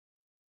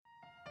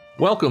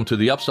Welcome to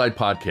the Upside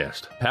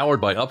Podcast,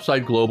 powered by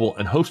Upside Global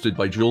and hosted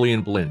by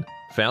Julian Blinn,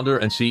 founder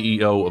and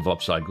CEO of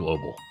Upside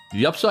Global.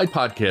 The Upside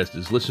Podcast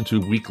is listened to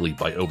weekly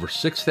by over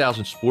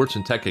 6,000 sports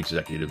and tech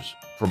executives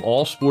from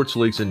all sports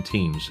leagues and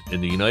teams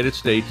in the United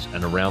States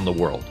and around the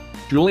world.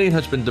 Julian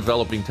has been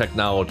developing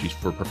technologies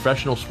for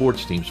professional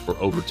sports teams for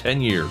over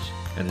 10 years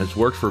and has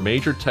worked for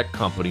major tech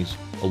companies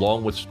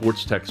along with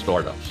sports tech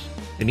startups.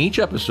 In each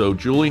episode,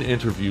 Julian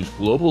interviews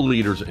global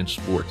leaders in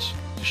sports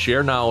to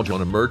share knowledge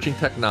on emerging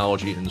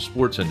technology in the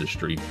sports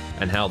industry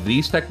and how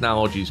these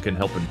technologies can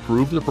help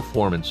improve the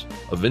performance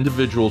of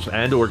individuals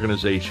and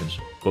organizations,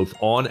 both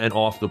on and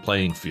off the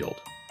playing field.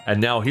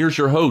 And now here's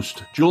your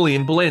host,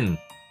 Julian Blinn.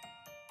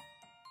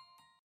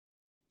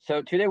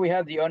 So today we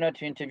have the honor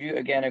to interview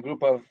again a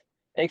group of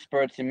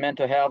experts in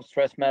mental health,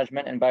 stress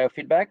management, and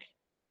biofeedback.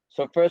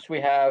 So first we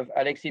have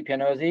Alexi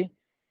Pianosi,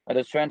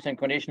 the strength and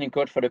conditioning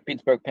coach for the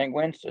Pittsburgh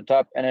Penguins, a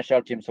top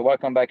NHL team. So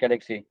welcome back,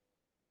 Alexi.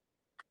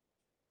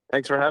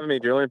 Thanks for having me,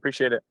 Julian.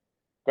 Appreciate it.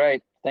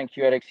 Great. Thank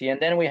you, Alexi.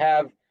 And then we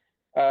have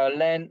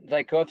Len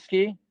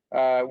Zaichkowsky,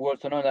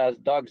 also known as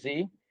Doc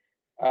Z.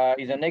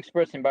 He's an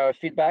expert in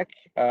biofeedback.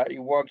 He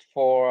worked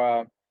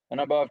for a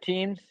number of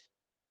teams,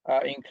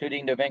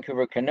 including the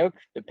Vancouver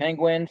Canucks, the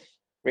Penguins,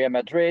 Real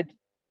Madrid,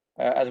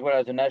 as well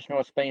as the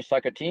national Spanish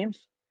soccer teams.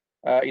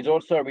 He's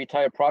also a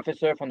retired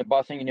professor from the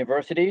Boston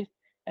University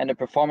and a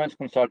performance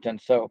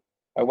consultant. So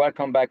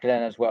welcome back,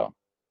 Len, as well.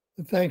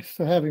 Thanks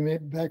for having me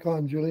back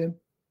on, Julian.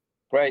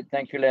 Great,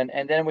 thank you, Len.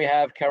 And then we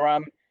have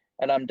Karam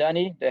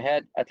Al-Hamdani, the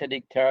head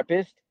athletic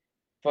therapist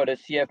for the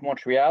CF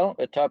Montreal,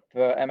 a top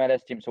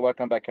MLS team. So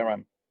welcome back,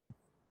 Karam.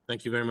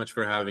 Thank you very much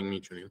for having me,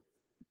 Julian.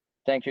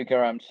 Thank you,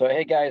 Karam. So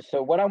hey, guys,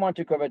 so what I want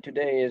to cover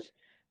today is,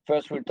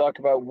 first we'll talk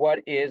about what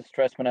is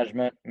stress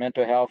management,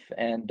 mental health,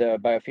 and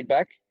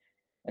biofeedback.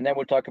 And then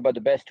we'll talk about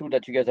the best tool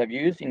that you guys have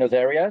used in those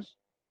areas.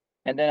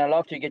 And then I'd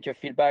love to get your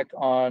feedback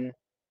on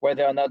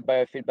whether or not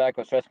biofeedback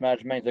or stress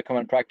management is a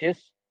common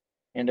practice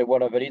in the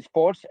world of elite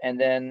sports. And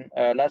then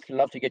lastly,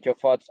 love to get your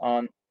thoughts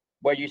on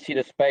where you see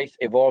the space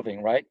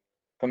evolving, right?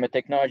 From a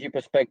technology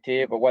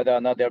perspective, or whether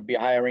or not they'll be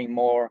hiring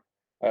more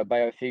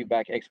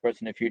biofeedback experts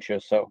in the future.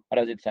 So how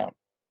does it sound?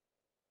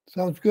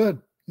 Sounds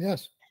good.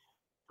 Yes.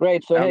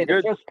 Great. So Sounds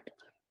good.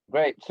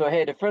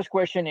 The first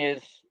question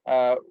is,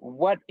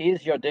 what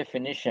is your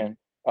definition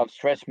of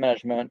stress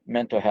management,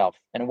 mental health?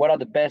 And what are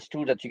the best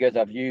tools that you guys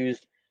have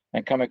used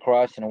and come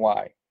across, and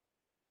why?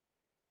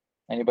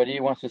 Anybody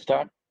wants to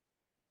start?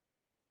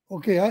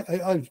 Okay,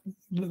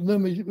 let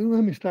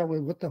me start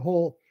with what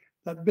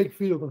that big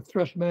field of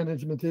stress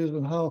management is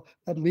and how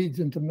that leads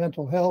into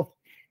mental health,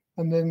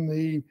 and then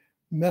the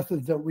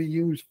methods that we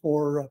use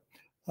for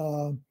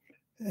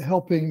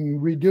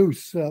helping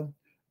reduce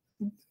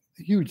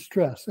huge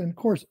stress. And of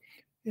course,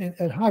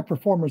 at high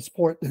performance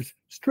sport, there's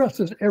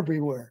stresses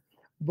everywhere,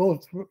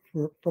 both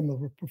from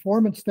a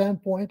performance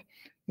standpoint,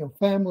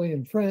 family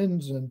and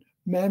friends and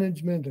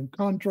management and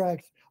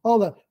contracts, all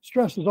that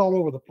stress is all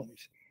over the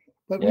place.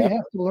 But we have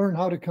to learn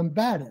how to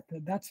combat it.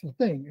 And that's the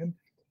thing. And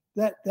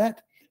that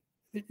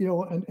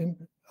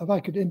and if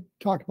I could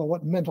talk about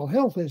what mental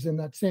health is in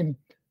that same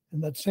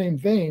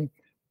vein,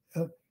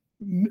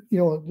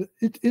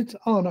 it's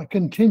on a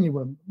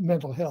continuum,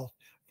 mental health,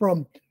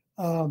 from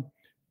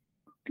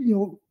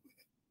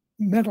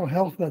mental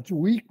health that's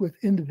weak with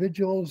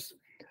individuals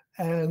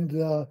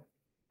and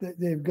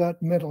they've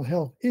got mental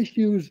health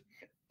issues,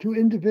 to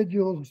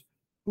individuals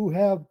who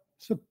have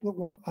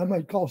what I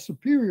might call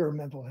superior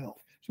mental health.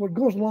 So it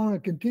goes along a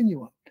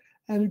continuum,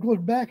 and it goes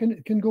back, and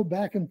it can go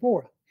back and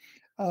forth.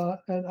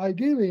 And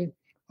ideally,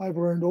 I've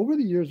learned over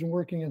the years in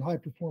working in high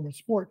performance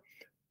sport,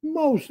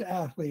 most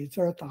athletes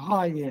are at the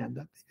high end.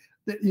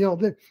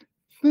 They're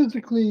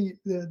physically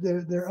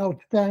they're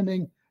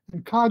outstanding,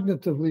 and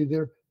cognitively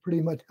they're pretty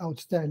much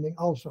outstanding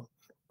also.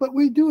 But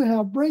we do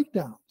have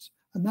breakdowns,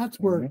 and that's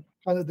where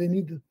kind of they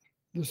need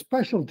the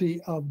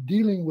specialty of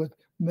dealing with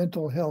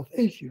mental health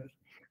issues.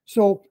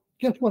 So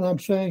guess what I'm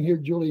saying here,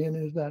 Julian,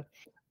 is that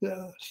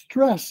the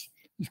stress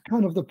is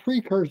kind of the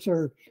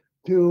precursor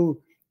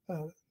to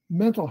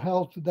mental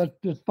health that's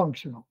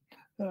dysfunctional,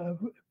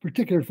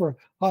 particularly for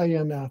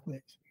high-end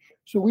athletes.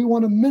 So we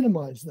want to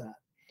minimize that,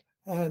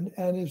 and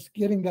it's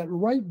getting that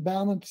right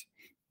balance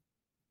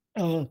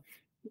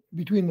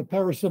between the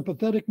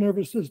parasympathetic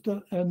nervous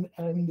system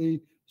and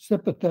the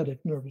sympathetic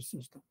nervous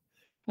system.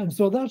 And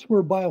so that's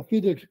where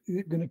biofeedback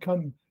is going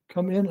to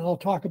come in. I'll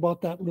talk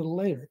about that a little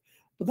later.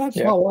 But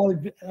that's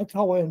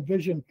how I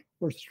envision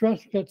where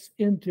stress fits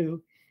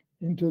into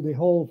the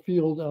whole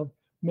field of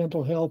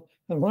mental health.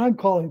 And what I'm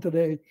calling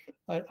today,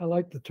 I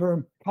like the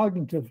term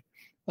cognitive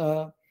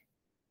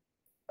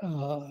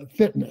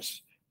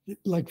fitness.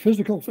 Like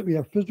we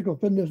have physical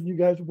fitness you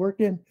guys work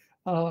in.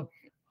 I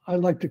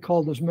like to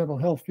call this mental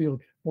health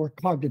field more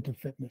cognitive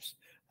fitness.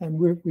 And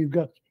we've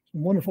got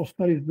some wonderful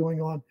studies going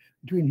on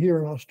between here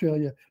and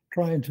Australia,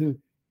 trying to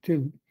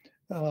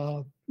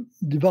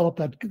develop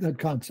that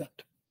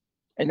concept.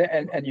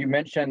 And you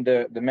mentioned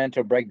the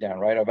mental breakdown,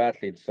 right, of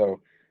athletes. So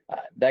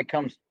that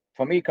comes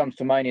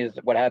to mind is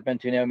what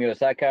happened to Naomi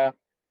Osaka,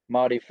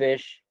 Marty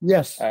Fish.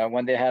 Yes.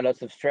 When they had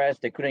lots of stress,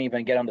 they couldn't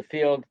even get on the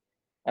field.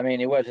 I mean,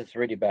 it was just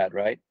really bad,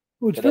 right?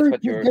 Well, it's So that's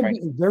what you're referring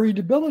to. very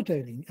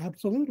debilitating.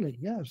 Absolutely,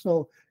 yeah.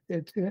 So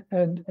it's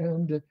and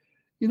and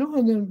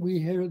then we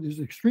hear these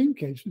extreme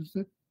cases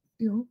that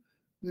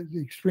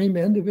the extreme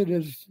end of it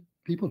is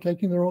people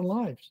taking their own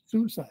lives,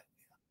 suicide.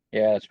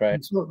 Yeah, that's right.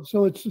 And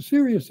so it's a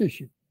serious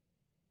issue.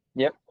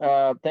 Yep.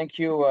 Thank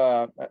you,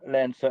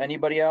 Len. So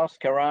anybody else?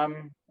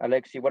 Karam,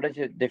 Alexi, what is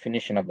your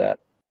definition of that?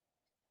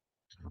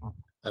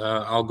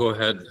 I'll go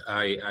ahead.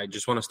 I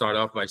just want to start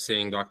off by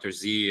saying Dr.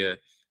 Z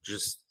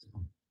just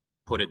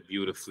put it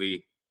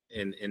beautifully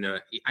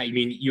I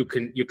mean, you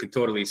can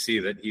totally see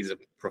that he's a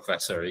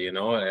professor, he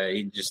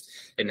just,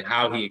 and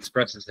how he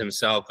expresses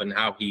himself and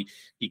how he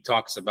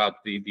talks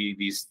about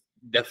these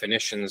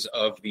definitions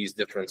of these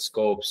different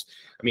scopes.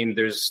 I mean,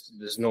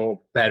 there's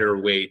no better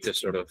way to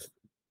sort of,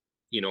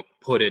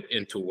 put it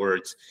into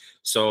words.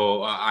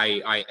 So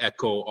I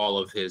echo all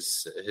of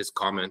his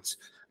comments.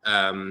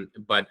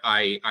 But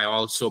I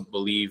also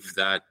believe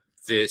that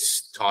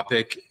this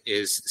topic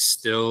is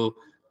still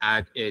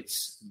at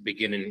its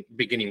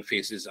beginning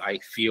phases. I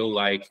feel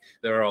like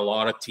there are a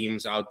lot of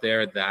teams out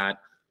there that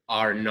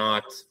are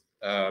not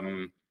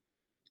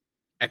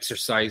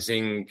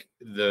exercising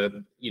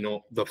the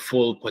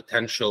full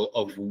potential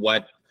of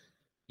what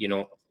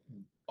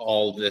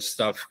all this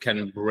stuff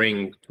can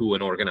bring to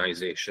an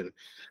organization,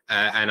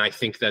 and I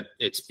think that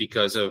it's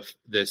because of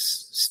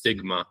this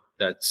stigma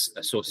that's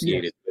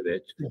associated with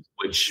it,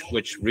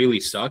 which really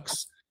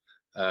sucks.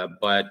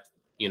 But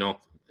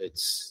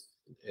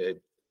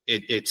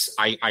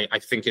I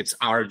think it's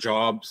our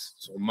jobs.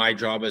 So my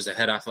job as a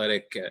head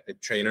athletic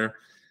trainer,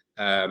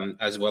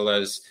 as well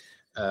as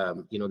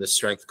the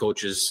strength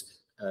coaches'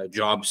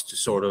 jobs to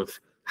sort of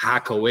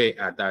hack away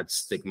at that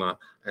stigma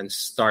and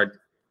start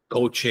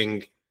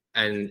coaching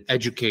and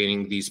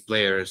educating these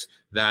players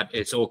that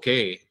it's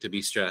okay to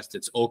be stressed.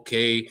 It's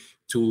okay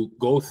to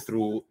go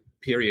through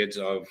periods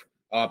of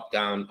up,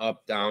 down,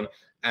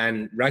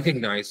 and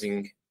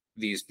recognizing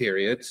these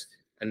periods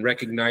and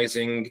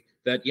recognizing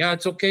that,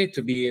 it's okay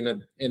to be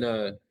in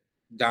a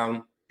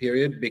down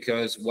period,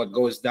 because what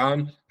goes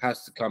down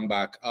has to come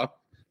back up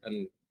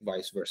and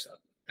vice versa.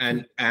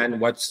 And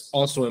what's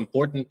also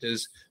important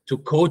is to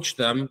coach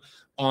them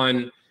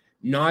on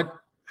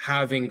not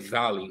having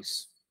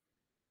valleys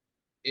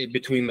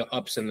between the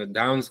ups and the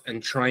downs,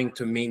 and trying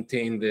to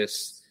maintain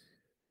this,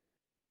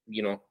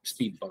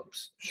 speed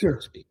bumps. Sure. So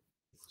to speak.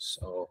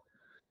 So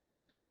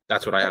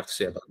that's what I have to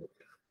say about it.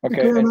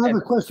 Okay. Karen, I have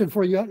a question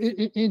for you.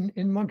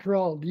 In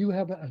Montreal, do you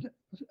have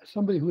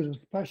somebody who is a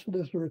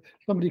specialist or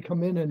somebody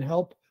come in and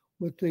help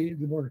with the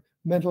more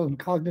mental and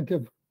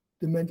cognitive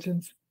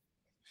dimensions?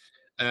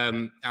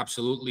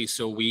 Absolutely.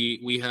 So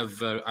we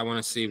have, I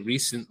want to say,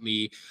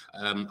 recently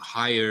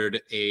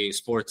hired a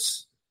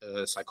sports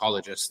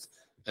psychologist.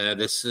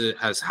 This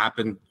has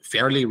happened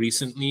fairly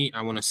recently.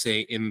 I want to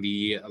say in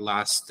the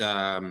last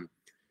 4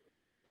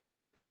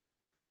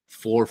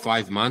 or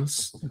 5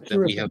 months that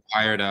we have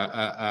hired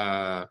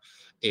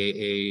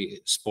a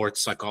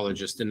sports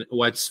psychologist. And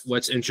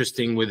what's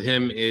interesting with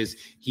him is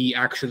he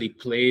actually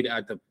played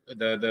at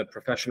the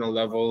professional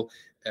level.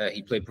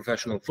 He played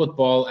professional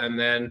football, and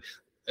then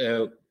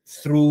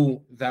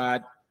through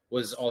that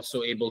was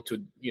also able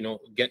to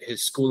get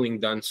his schooling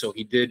done. So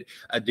he did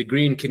a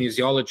degree in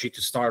kinesiology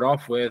to start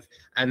off with,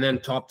 and then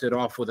topped it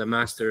off with a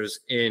master's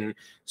in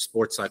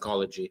sports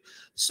psychology.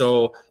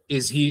 So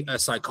is he a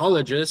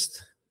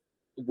psychologist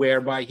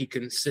whereby he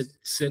can sit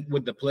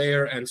with the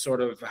player and sort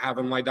of have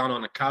him lie down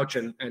on a couch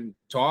and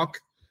talk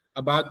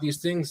about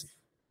these things?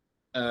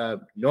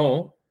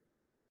 No.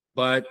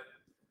 But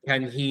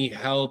can he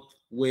help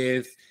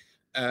with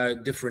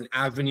different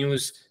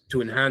avenues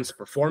to enhance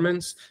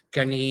performance?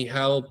 Can he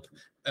help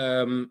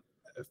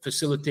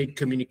facilitate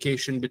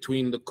communication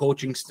between the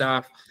coaching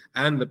staff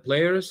and the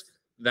players?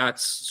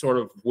 That's sort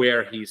of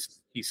where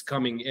he's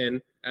coming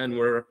in, and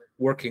we're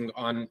working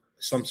on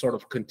some sort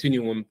of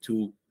continuum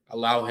to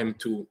allow him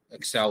to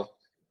excel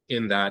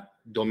in that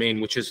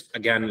domain, which is,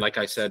 again, like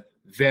I said,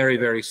 very,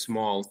 very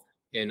small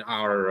in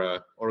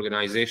our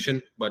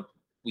organization, but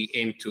we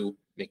aim to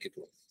make it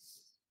work.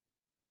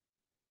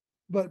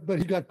 But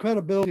he got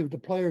credibility with the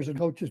players and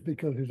coaches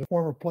because he's a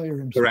former player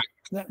himself.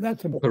 Correct.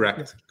 That's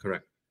important.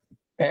 Correct.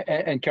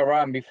 And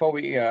Karam, before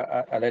we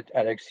I let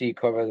Alexi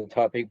cover the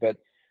topic, but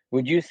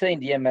would you say in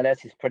the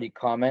MLS it's pretty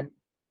common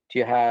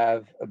to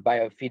have a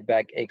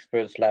biofeedback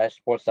expert /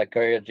 sports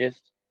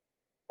psychologist,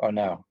 or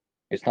no?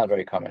 It's not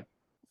very common.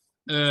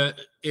 I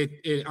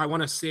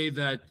want to say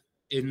that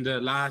in the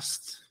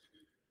last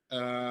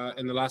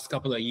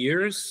couple of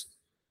years,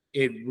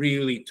 it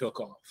really took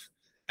off,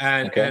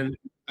 and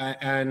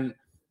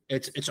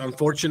it's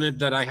unfortunate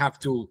that I have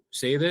to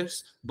say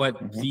this,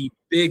 but the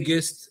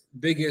biggest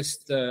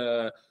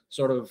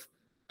sort of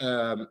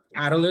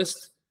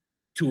catalyst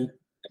to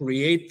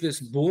create this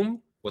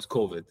boom was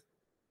COVID.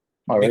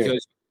 Oh, really?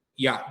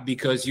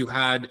 Because you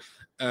had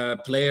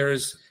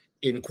players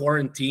in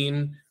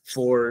quarantine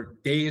for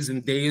days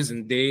and days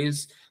and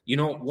days.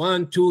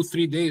 1, 2,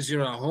 3 days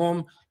you're at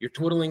home, you're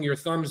twiddling your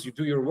thumbs, you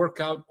do your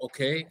workout,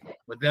 okay.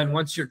 But then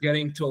once you're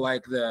getting to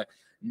like the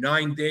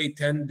 9-day,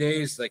 10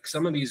 days, like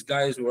some of these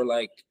guys were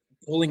like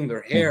pulling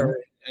their hair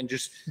and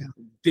just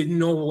didn't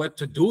know what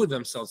to do with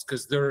themselves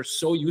because they're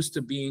so used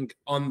to being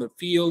on the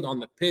field, on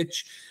the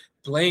pitch,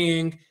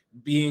 playing,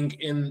 being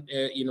in,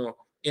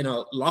 in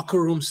a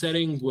locker room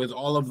setting with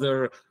all of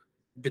their,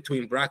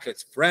 between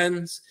brackets,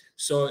 friends.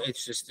 So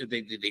it's just,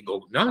 they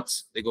go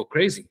nuts, they go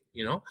crazy,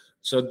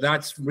 So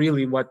that's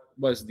really what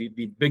was the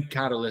big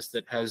catalyst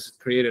that has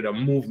created a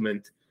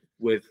movement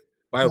with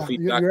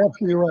biofeedback. You're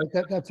absolutely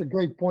right. That's a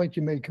great point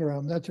you made,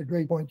 Karam. That's a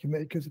great point you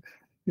made because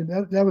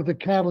that was the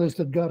catalyst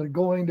that got it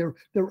going. There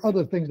were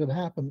other things that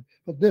happened,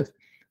 but this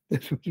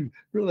was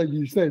really,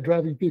 you said,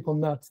 driving people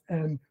nuts,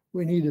 and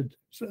we needed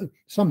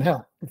some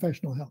help,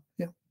 professional help.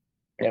 Yeah,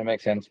 it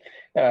makes sense.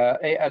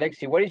 Hey,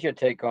 Alexi, what is your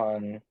take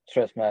on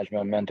stress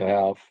management, mental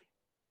health,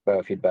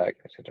 biofeedback,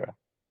 etc.?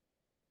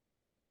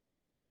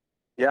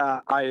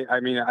 Yeah, I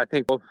mean, I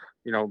think both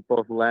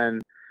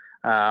Len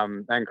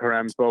and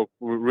Karam spoke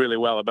really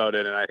well about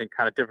it, and I think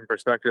kind of different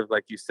perspectives,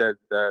 like you said,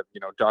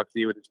 Doc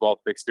Z with his wealth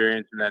of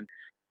experience, and then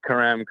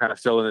Karam kind of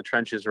still in the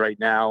trenches right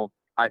now.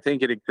 I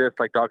think it exists,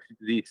 like Doc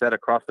Z said,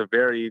 across a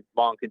very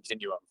long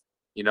continuum.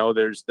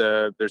 There's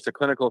the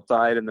clinical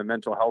side and the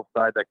mental health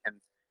side that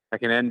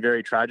can end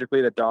very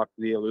tragically, that Doc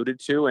Z alluded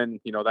to, and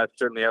that's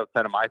certainly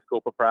outside of my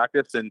scope of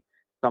practice and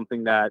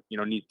something that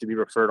needs to be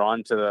referred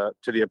on to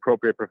the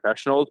appropriate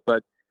professionals.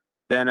 But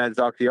then, as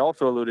Doc Z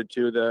also alluded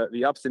to,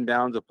 the ups and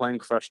downs of playing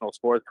professional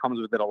sports comes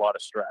with it a lot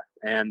of stress,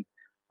 and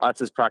us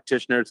as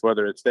practitioners,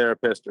 whether it's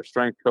therapist or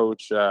strength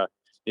coach,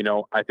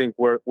 I think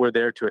we're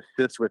there to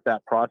assist with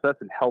that process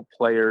and help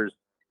players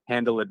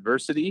handle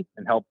adversity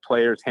and help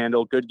players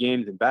handle good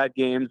games and bad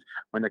games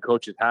when the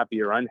coach is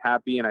happy or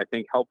unhappy. And I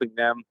think helping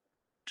them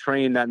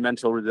train that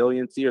mental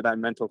resiliency or that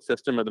mental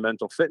system or the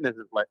mental fitness,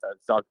 as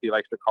Doc Z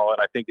likes to call it,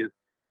 I think is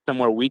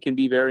somewhere we can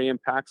be very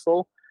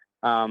impactful.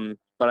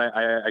 But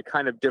I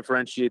kind of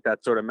differentiate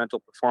that sort of mental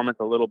performance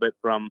a little bit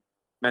from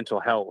mental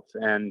health.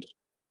 And,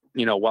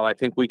 while I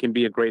think we can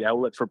be a great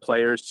outlet for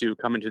players to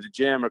come into the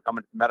gym or come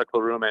into the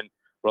medical room and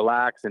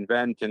relax and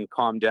vent and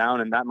calm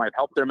down, and that might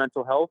help their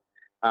mental health.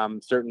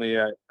 Certainly,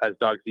 as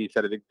Doc Z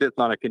said, it exists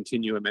on a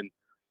continuum, and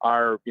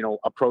our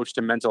approach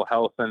to mental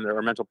health and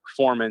our mental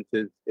performance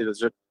is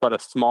just but a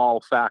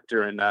small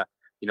factor in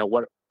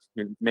what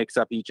makes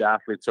up each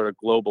athlete's sort of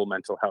global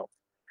mental health.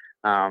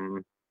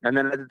 And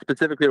then as it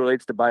specifically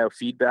relates to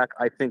biofeedback,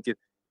 I think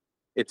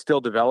it's still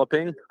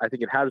developing. I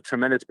think it has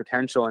tremendous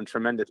potential and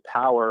tremendous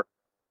power.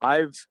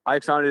 I've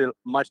found it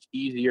much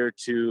easier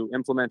to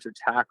implement or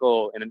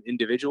tackle in an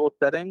individual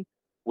setting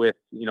with,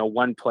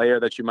 one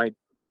player that you might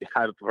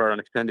have for an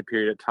extended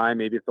period of time.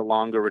 Maybe it's a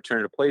longer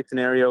return to play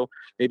scenario.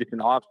 Maybe it's an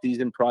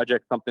off-season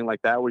project, something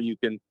like that, where you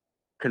can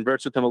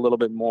converse with them a little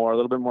bit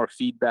more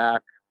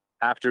feedback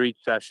after each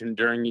session,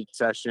 during each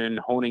session,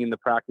 honing in the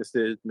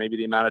practices, maybe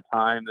the amount of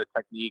time, the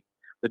technique,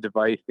 the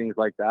device, things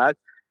like that.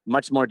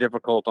 Much more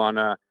difficult on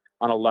a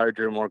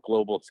larger, more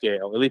global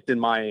scale, at least in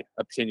my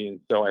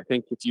opinion. So I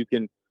think if you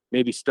can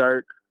maybe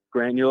start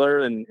granular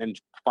and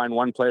find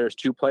one player,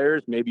 two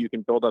players, maybe you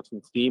can build up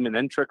some steam and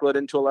then trickle it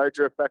into a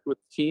larger effect with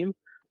the team.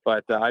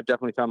 But I've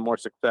definitely found more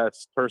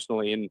success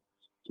personally in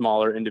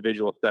smaller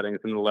individual settings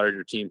than the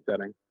larger team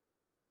setting.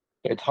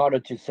 It's harder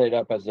to set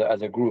up as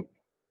a group.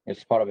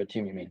 It's part of a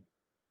team, you mean?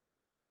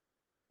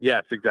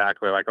 Yes,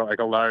 exactly. Like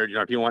a large,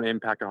 if you want to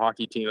impact a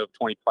hockey team of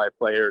 25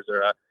 players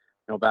or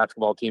a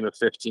basketball team of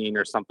 15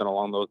 or something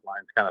along those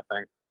lines, kind of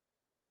thing.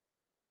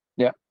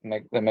 Yeah,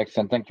 that makes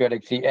sense. Thank you,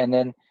 Alexi. And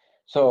then,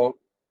 so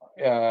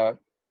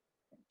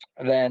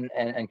Len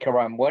and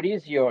Karam, what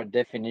is your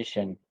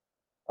definition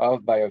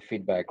of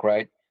biofeedback,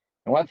 right?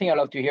 And one thing I'd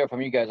love to hear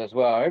from you guys as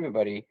well,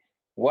 everybody,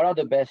 what are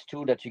the best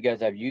tools that you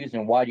guys have used,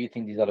 and why do you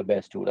think these are the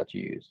best tools that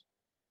you use?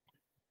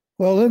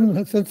 Well,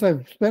 then, since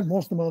I've spent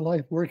most of my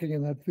life working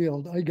in that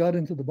field, I got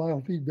into the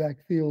biofeedback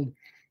field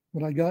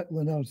when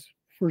I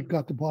first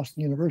got to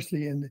Boston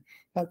University, and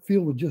that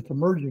field was just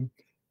emerging.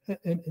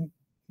 And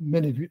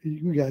many of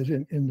you guys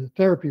in the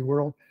therapy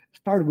world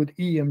started with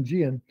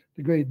EMG and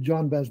the great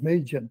John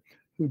Basmajian,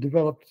 who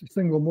developed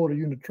single motor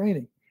unit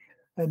training.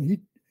 And he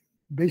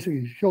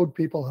basically showed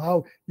people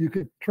how you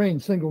could train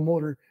single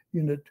motor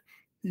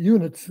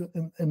units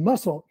and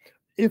muscle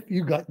if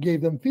you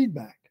gave them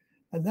feedback.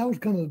 And that was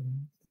kind of the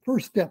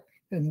first step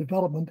in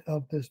development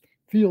of this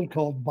field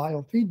called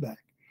biofeedback,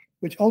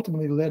 which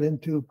ultimately led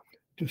into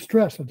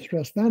stress and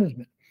stress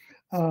management.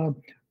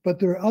 But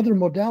there are other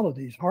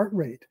modalities, heart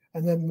rate,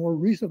 and then more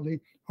recently,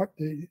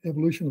 the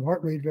evolution of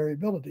heart rate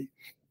variability,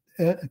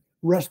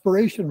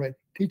 respiration rate,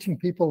 teaching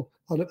people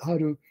how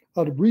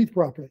to breathe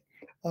properly.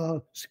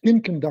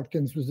 Skin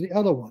conductance was the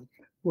other one,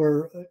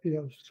 where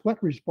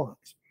sweat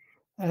response,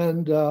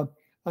 and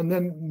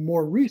then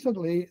more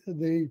recently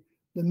the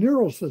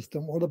neural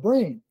system or the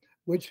brain,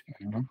 which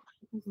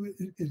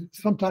is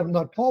sometimes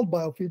not called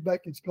biofeedback;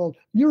 it's called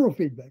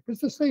neurofeedback.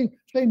 It's the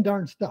same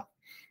darn stuff.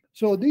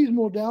 So these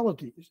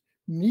modalities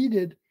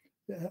needed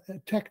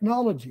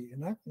technology.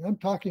 And I'm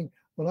talking,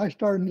 when I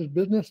started in this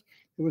business,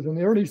 it was in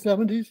the early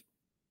 70s.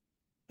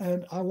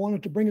 And I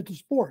wanted to bring it to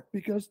sport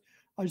because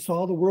I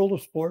saw the world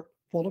of sport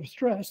full of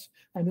stress,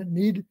 and it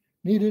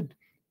needed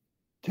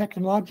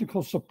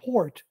technological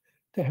support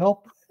to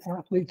help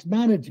athletes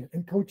manage it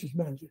and coaches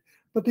manage it.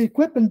 But the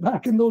equipment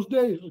back in those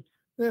days,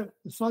 the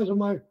size of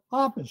my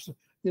office,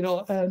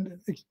 and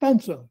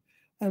expensive.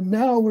 And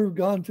now we've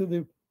gone to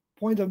the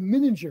point of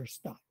miniature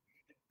stuff.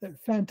 That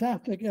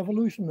fantastic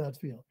evolution in that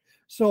field.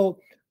 So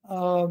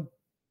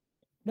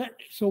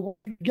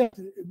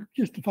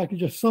just if I could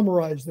just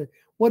summarize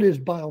what is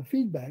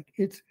biofeedback,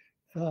 it's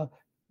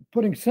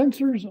putting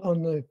sensors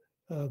on the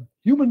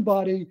human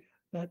body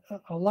that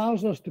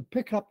allows us to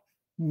pick up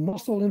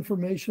muscle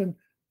information,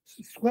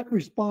 sweat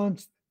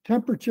response,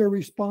 temperature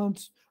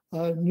response,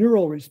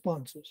 neural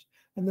responses,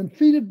 and then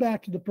feed it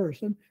back to the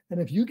person. And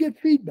if you get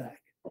feedback,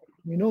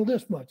 we know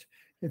this much,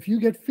 if you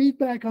get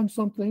feedback on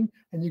something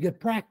and you get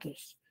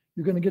practice,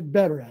 you're going to get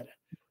better at it.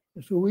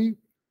 And so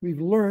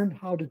we've learned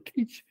how to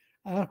teach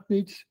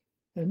athletes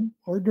and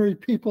ordinary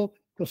people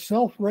to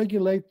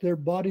self-regulate their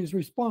body's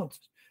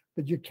responses.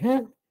 But you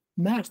can't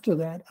master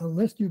that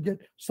unless you get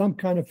some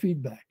kind of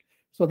feedback.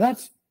 So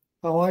that's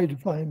how I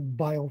define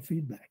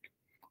biofeedback,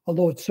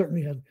 although it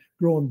certainly has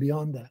grown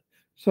beyond that.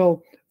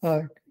 So,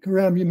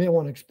 Karam, you may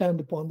want to expand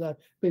upon that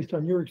based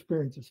on your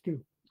experiences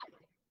too.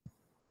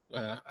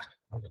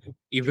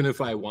 Even if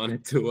I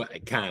wanted to, I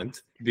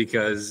can't,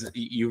 because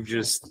you've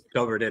just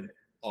covered it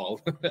all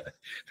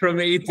from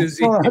A to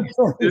Z.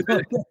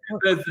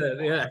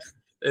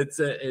 That's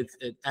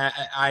it. Yeah,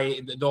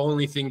 the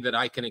only thing that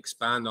I can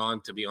expand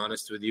on, to be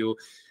honest with you,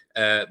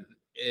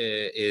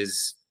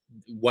 is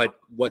what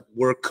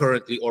we're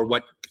currently, or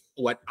what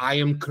I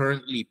am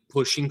currently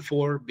pushing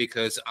for,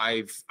 because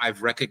I've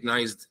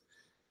recognized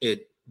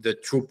the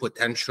true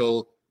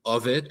potential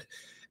of it,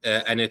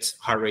 and it's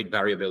heart rate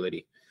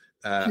variability.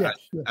 Yes.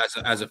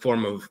 As a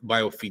form of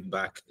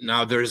biofeedback.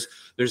 Now, there's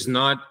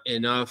not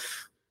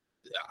enough.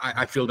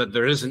 I feel that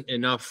there isn't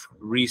enough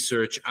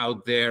research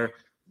out there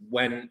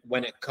when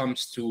it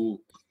comes to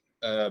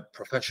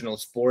professional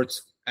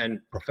sports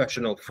and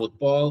professional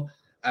football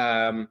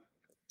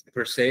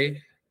per se,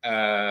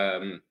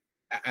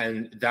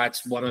 and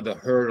that's one of the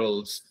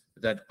hurdles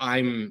that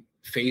I'm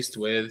faced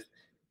with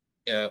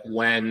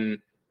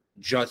when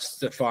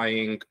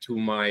justifying to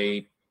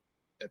my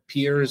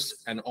peers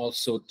and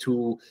also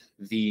to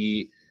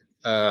the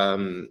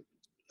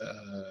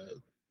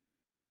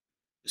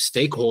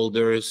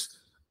stakeholders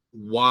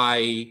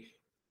why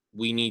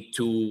we need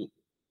to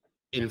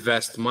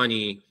invest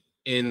money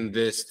in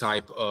this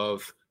type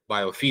of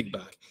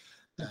biofeedback.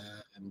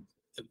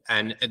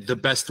 And the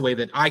best way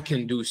that I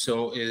can do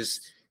so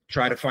is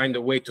try to find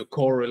a way to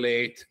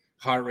correlate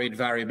heart rate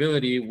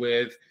variability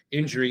with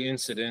injury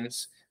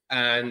incidence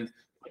and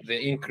the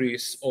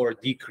increase or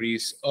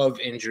decrease of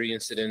injury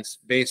incidence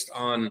based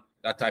on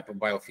that type of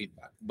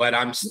biofeedback. But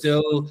I'm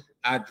still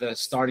at the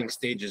starting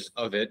stages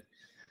of it.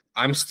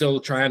 I'm still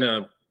trying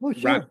to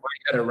wrap my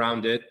head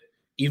around it,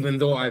 even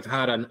though I've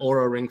had an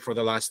Oura ring for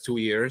the last 2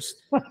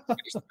 years.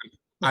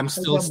 I'm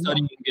still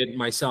studying it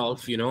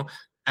myself,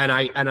 and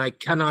I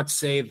cannot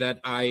say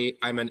that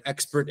I'm an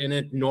expert in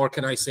it, nor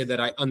can I say that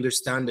I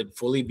understand it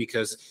fully,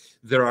 because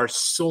there are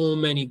so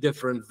many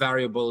different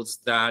variables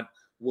that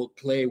will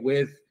play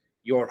with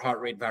your heart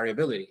rate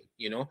variability,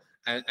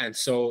 and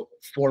so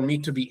for me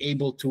to be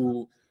able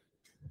to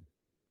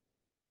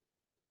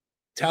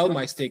tell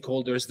my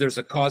stakeholders there's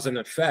a cause and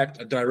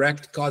effect, a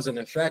direct cause and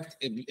effect,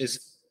 it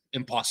is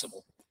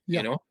impossible.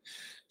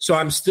 So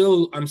I'm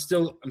still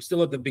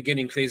at the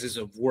beginning phases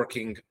of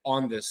working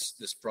on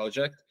this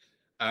project.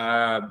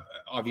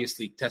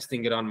 Obviously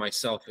testing it on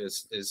myself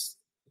is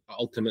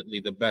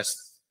ultimately the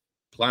best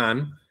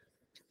plan,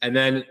 and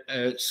then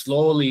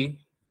slowly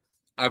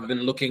I've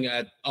been looking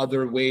at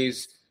other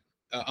ways,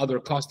 other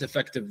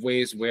cost-effective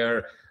ways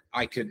where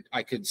I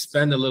could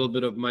spend a little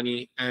bit of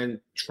money and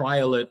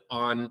trial it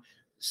on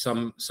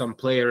some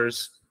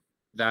players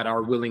that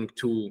are willing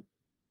to,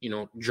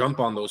 jump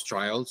on those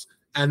trials.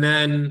 And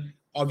then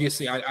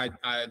obviously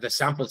the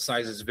sample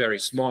size is very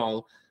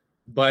small,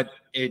 but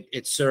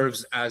it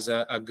serves as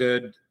a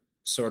good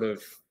sort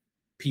of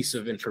piece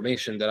of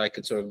information that I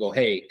could sort of go,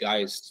 hey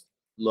guys,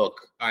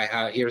 look,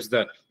 here's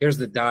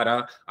the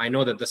data. I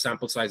know that the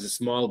sample size is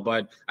small,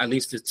 but at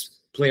least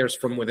it's players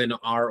from within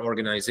our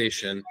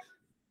organization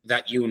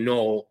that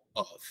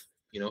of,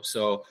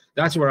 so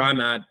that's where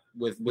I'm at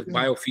with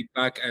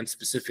biofeedback and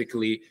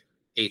specifically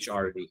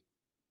HRV.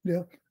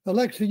 Yeah.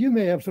 Alexi, you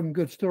may have some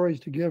good stories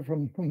to give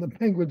from the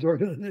Penguins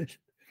organization.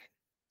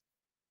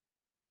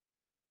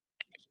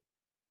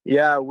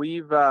 Yeah,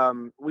 we've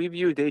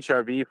used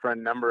HRV for a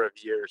number of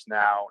years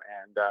now,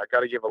 and got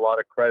to give a lot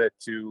of credit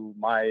to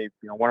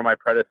one of my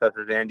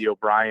predecessors, Andy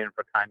O'Brien,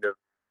 for kind of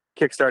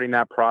kickstarting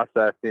that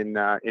process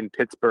in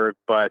Pittsburgh.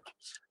 But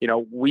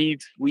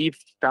we've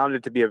found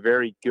it to be a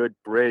very good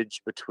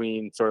bridge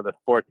between sort of the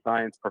sports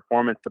science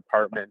performance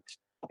department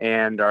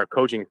and our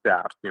coaching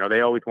staff.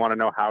 They always want to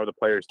know how the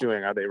player's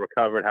doing, are they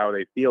recovered, how are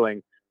they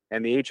feeling,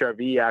 And the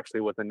HRV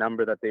actually was a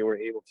number that they were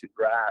able to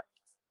grasp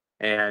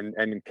and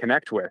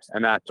connect with.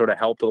 And that sort of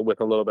helped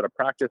with a little bit of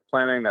practice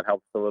planning. That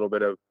helped a little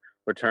bit of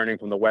returning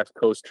from the West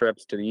Coast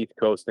trips to the East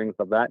Coast, things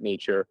of that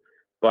nature.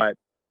 But,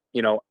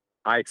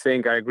 I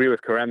think I agree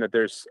with Karam that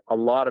there's a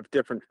lot of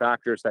different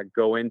factors that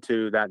go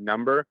into that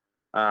number,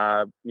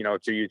 to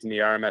using the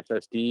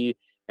RMSSD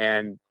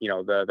and,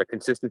 the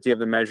consistency of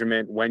the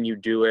measurement, when you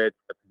do it,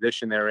 the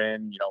position they're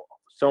in,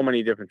 so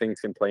many different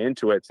things can play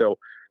into it. So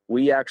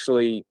we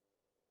actually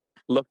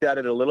looked at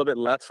it a little bit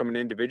less from an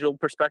individual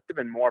perspective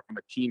and more from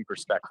a team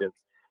perspective.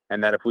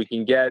 And that if we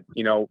can get,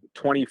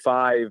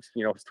 25,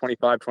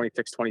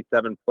 26,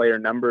 27 player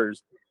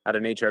numbers at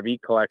an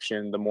HRV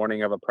collection the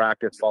morning of a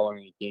practice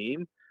following a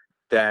game,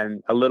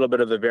 then a little bit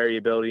of the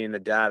variability in the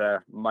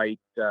data might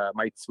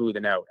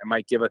smoothen out. It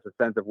might give us a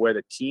sense of where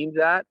the team's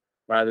at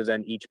rather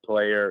than each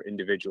player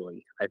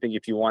individually. I think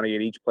if you want to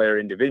get each player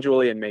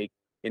individually and make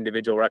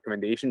individual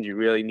recommendations, you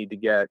really need to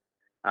get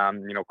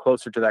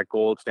closer to that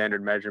gold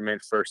standard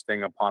measurement first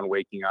thing upon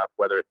waking up,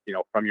 whether it's,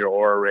 from your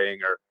Oura ring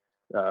or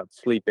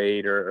sleep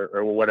aid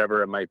or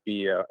whatever it might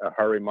be, a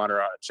heart rate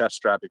monitor on a chest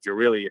strap if you're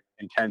really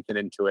intense and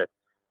into it.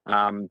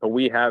 But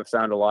we have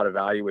found a lot of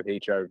value with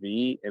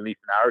HRV, at least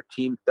in our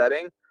team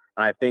setting.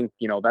 And I think,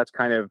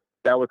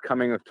 that was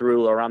coming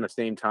through around the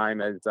same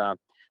time as,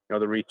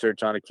 the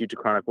research on acute to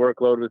chronic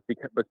workload was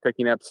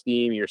picking up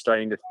steam. You're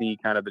starting to see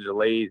kind of the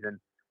delays, and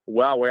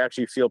we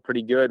actually feel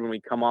pretty good when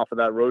we come off of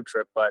that road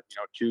trip. But,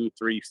 2,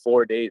 3,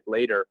 4 days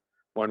later,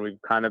 when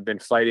we've kind of been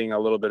fighting a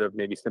little bit of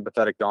maybe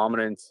sympathetic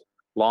dominance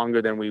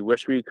longer than we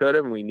wish we could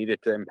have, and we needed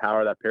to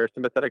empower that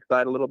parasympathetic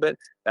side a little bit,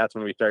 that's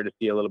when we started to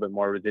see a little bit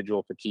more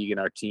residual fatigue in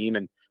our team.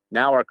 And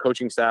now our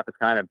coaching staff has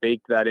kind of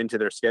baked that into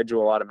their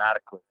schedule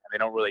automatically, and they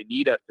don't really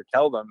need us to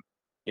tell them.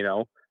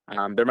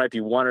 There might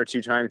be 1 or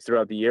 2 times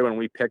throughout the year when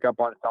we pick up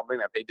on something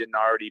that they didn't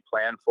already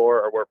plan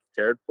for or were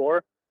prepared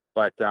for.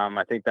 But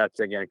I think that's,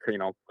 again,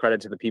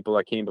 credit to the people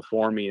that came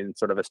before me in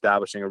sort of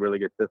establishing a really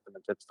good system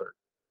in Pittsburgh.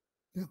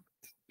 Yeah.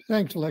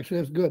 Thanks, Alexi.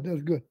 That's good. That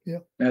was good. Yeah.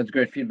 That's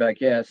great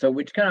feedback. Yeah. So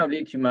which kind of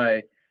leads to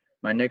my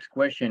next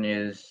question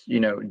is,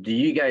 do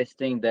you guys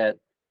think that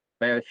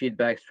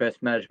biofeedback stress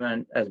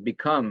management has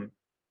become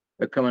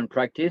a common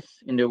practice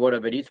in the world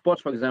of elite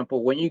sports? For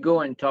example, when you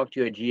go and talk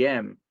to a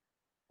GM,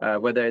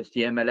 whether it's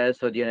the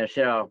MLS or the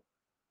NHL,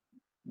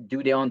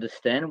 do they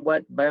understand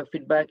what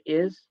biofeedback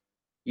is,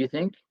 you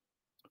think?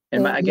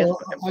 And I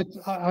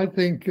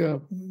think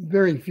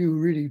very few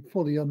really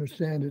fully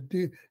understand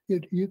it.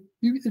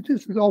 It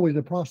just is always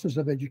a process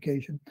of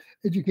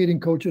educating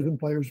coaches and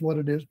players what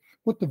it is,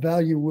 what the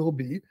value will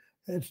be.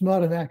 It's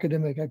not an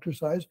academic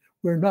exercise.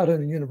 We're not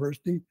in a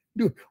university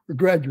or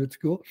graduate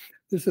school.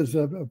 This is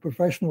a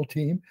professional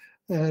team,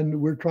 and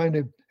we're trying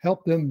to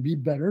help them be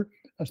better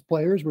as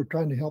players. We're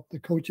trying to help the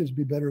coaches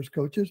be better as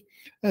coaches,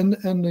 and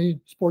the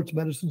sports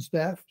medicine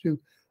staff to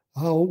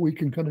how we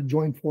can kind of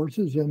join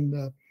forces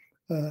and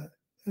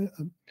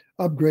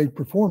upgrade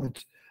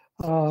performance.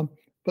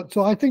 But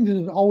so I think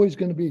there's always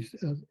going to be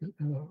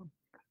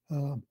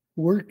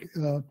work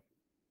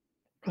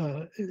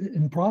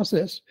in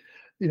process.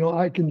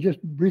 I can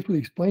just briefly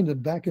explain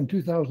that back in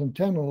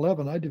 2010 and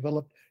 11, I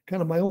developed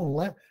kind of my own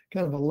lab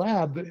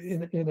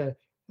in a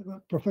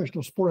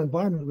professional sport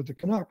environment with the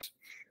Canucks,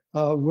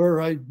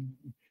 where I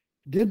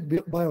did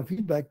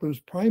biofeedback, but it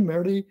was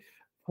primarily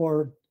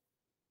for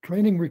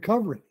training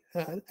recovery.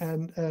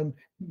 And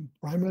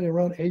primarily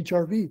around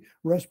HRV,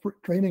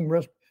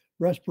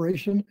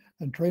 respiration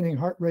and training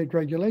heart rate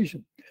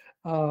regulation.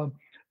 But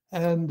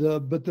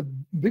the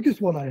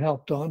biggest one I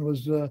helped on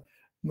was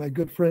my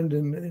good friend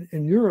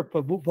in Europe,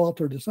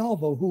 Walter De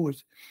Salvo, who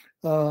was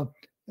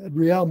at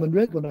Real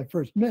Madrid when I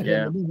first met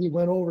him. And then he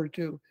went over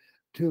to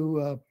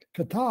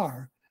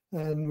Qatar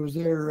and was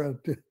there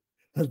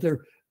as their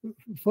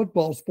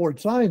football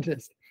sports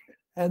scientist.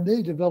 And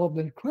they developed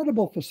an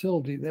incredible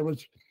facility that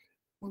was,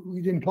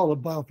 we didn't call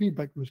it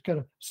biofeedback, it was kind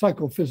of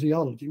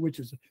psychophysiology, which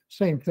is the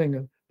same thing,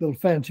 a little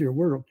fancier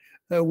word.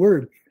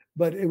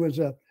 But it was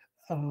an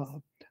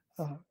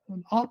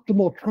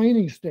optimal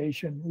training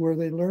station where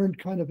they learned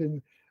kind of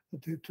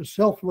to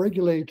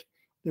self-regulate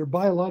their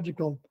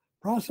biological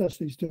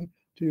processes to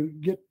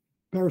get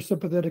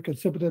parasympathetic and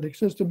sympathetic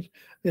systems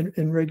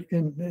in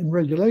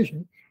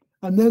regulation.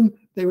 And then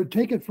they would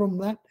take it from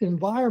that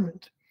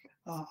environment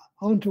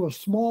onto a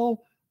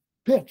small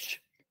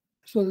pitch,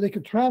 so that they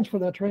could transfer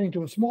that training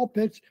to a small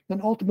pitch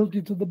and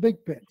ultimately to the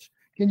big pitch.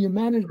 Can you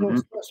manage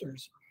those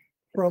stressors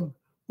from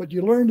what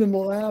you learned in the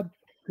lab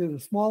to the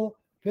small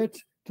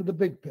pitch to the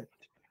big pitch?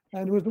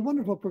 And it was a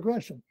wonderful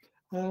progression.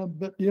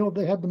 But,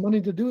 they had the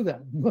money to do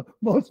that.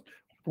 Most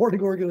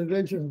sporting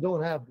organizations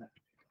don't have that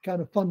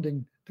kind of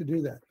funding to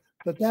do that.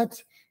 But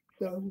that's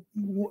the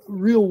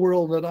real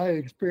world that I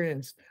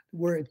experienced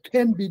where it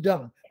can be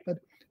done, but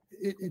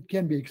it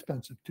can be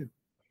expensive too.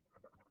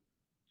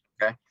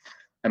 Okay.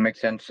 That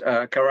makes sense.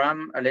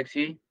 Karam,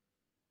 Alexi,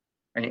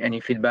 any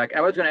feedback?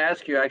 I was going to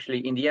ask you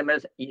actually in the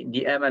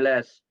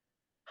MLS,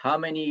 how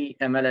many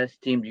MLS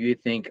teams do you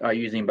think are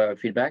using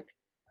biofeedback?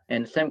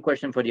 And same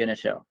question for the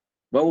NHL.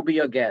 What would be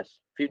your guess?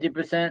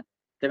 50%,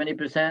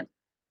 70%?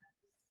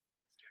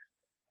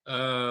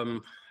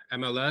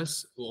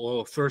 MLS.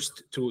 Well,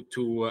 first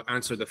to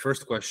answer the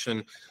first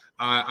question,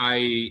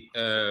 I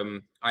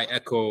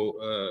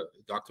echo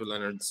Dr.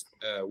 Leonard's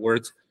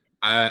words.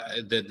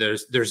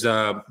 There's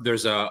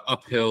a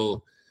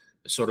uphill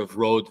sort of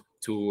road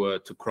to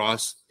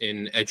cross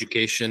in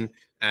education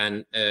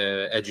and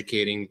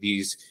educating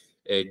these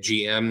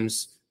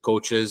GMs,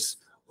 coaches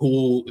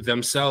who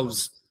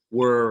themselves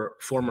were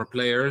former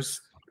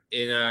players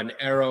in an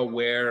era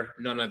where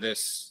none of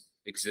this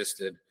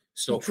existed.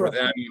 So for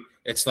them,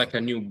 it's like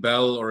a new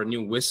bell or a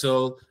new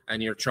whistle,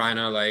 and you're trying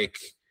to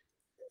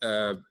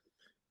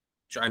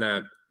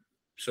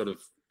sort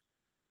of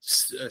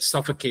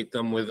suffocate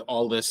them with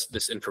all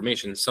this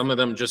information. Some of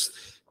them just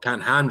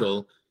can't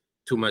handle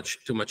too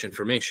much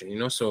information, you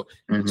know. So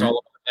it's all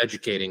about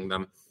educating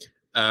them.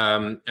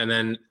 And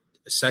then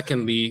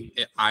secondly,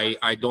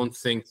 I don't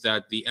think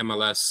that the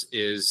MLS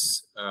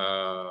is.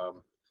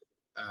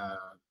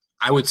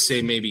 I would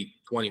say maybe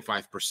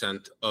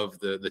 25% of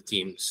the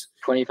teams.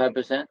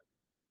 25%?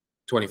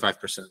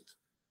 25%.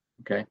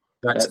 Okay.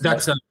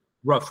 That's a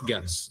rough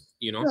guess,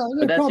 you know. Yeah,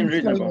 But that's probably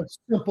reasonable.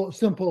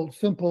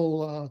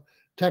 Simple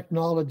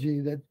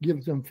technology that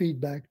gives them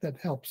feedback that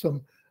helps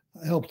the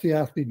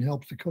athlete and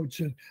helps the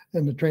coach and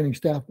the training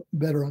staff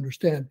better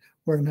understand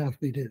where an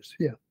athlete is.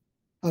 Yeah,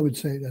 I would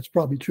say that's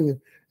probably true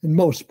in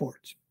most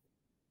sports.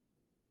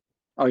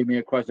 Oh, you mean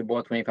across the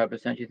board,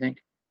 25%, you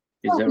think?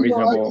 Is Well, that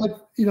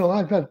reasonable?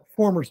 I've had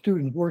former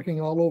students working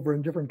all over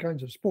in different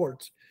kinds of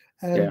sports,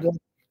 and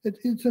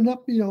it's an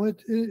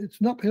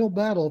uphill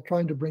battle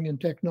trying to bring in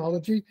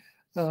technology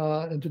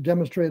and to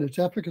demonstrate its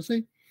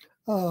efficacy.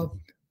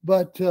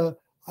 But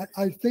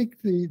I think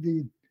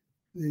the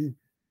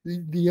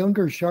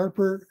younger,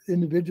 sharper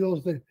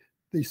individuals,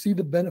 they see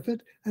the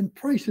benefit, and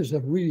prices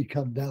have really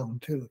come down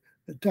too.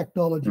 The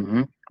technology,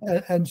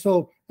 and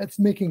so that's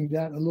making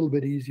that a little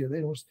bit easier.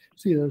 They don't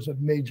see it as a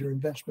major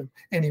investment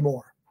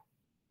anymore.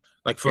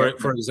 Like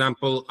for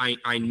example,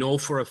 I know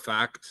for a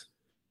fact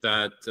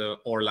that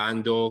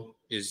Orlando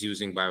is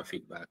using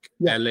biofeedback.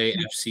 Yeah.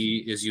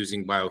 LAFC is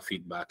using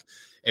biofeedback.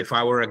 If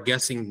I were a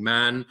guessing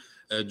man,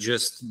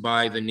 just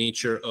by the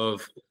nature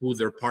of who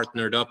they're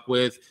partnered up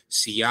with,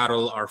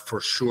 Seattle are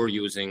for sure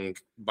using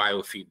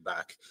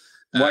biofeedback.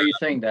 Why are you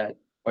saying that?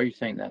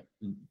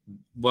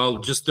 Well,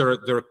 just their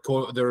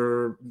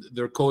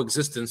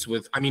coexistence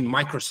with. I mean,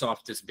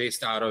 Microsoft is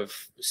based out of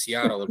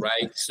Seattle,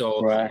 right?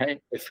 So,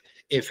 right.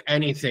 If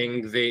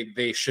anything,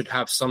 they should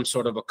have some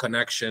sort of a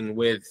connection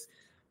with,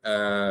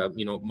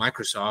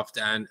 Microsoft,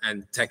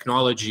 and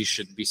technology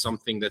should be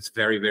something that's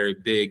very, very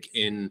big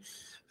in,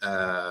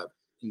 their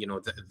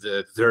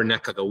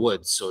neck of the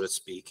woods, so to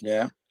speak.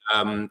 Yeah.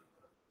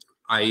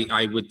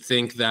 I would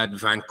think that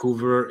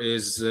Vancouver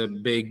is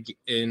big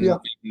in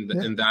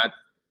that.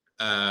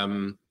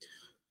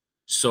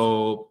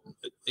 So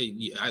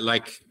I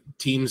like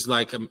teams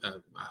like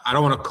I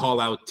don't want to call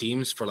out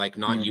teams for like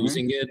not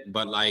using it,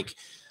 but like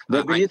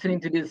they'll be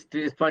listening to this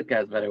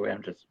podcast, by the way.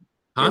 I'm just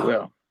Huh? They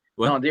will.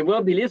 What? No, they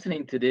will be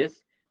listening to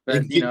this, but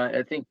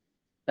I think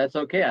that's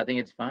okay. I think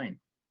it's fine.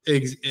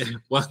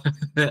 Well,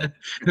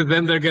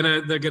 then they're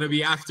gonna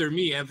be after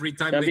me every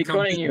time They'll they be come.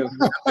 calling you.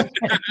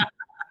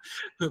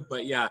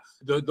 But yeah,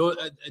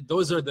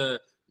 those are the.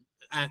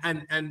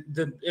 And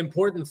the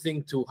important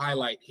thing to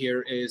highlight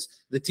here is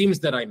the teams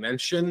that I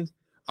mentioned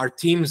are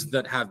teams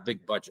that have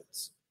big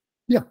budgets.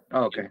 Yeah.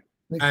 Oh, okay.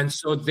 And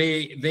so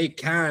they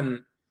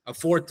can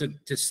afford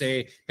to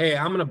say, hey,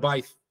 I'm going to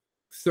buy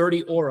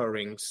 30 Aura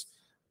rings,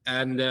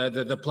 and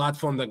the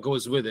platform that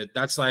goes with it,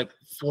 that's like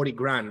 40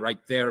 grand right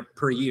there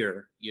per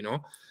year, you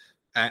know,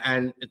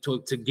 and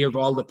to give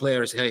all the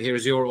players, hey,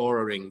 here's your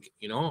Aura ring,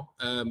 you know.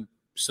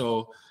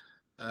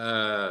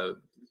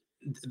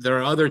 There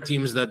are other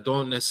teams that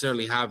don't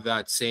necessarily have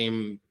that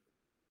same,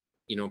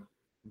 those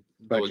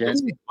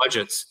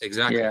budgets.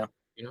 Exactly. Yeah.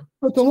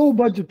 But the low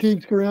budget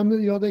teams, Karam,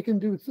 they can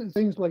do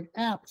things like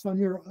apps on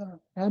your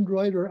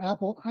Android or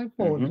Apple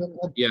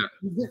iPhone. Yeah.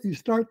 You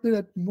start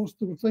that.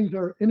 Most of the things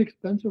are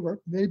inexpensive or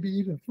maybe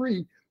even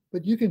free,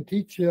 but you can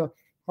teach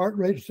heart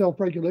rate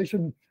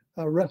self-regulation,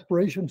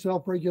 respiration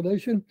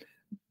self-regulation.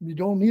 You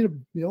don't need a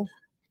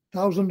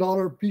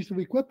 $1,000 piece of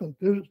equipment.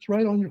 It's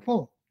right on your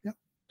phone. Yeah.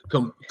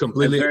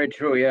 Completely. That's very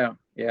true. Yeah.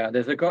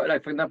 There's for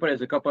example,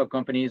 there's a couple of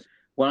companies.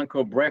 One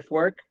called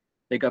Breathwork.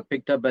 They got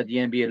picked up by the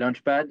NBA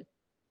Launchpad.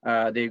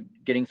 They're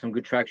getting some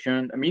good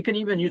traction. I mean, you can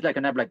even use like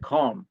an app like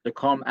Calm, the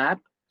Calm app.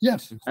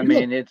 Yes. I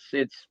mean, it's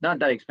not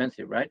that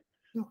expensive, right?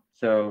 No.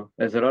 So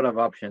there's a lot of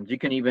options. You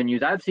can even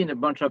use. I've seen a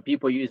bunch of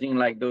people using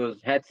like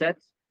those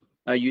headsets,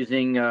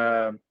 using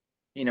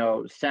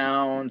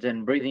sounds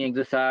and breathing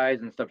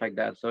exercise and stuff like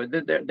that. So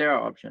there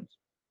are options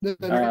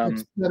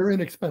That are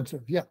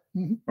inexpensive. Yeah.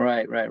 Mm-hmm.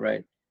 Right.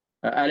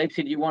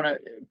 Alexi, do you want to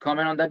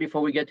comment on that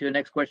before we get to the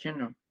next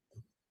question? Or?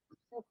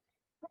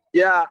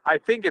 Yeah, I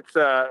think it's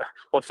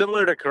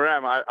similar to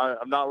Karam.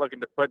 I'm not looking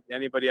to put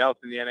anybody else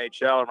in the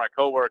NHL or my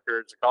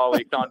coworkers,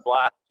 colleagues on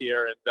blast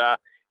here. And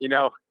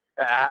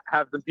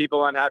have some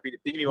people unhappy to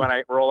see me when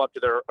I roll up to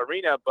their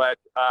arena. But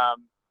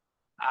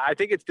I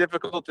think it's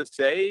difficult to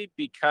say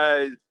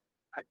because,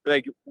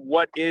 like,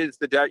 what is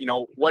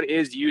what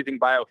is using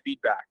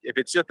biofeedback? If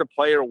it's just a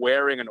player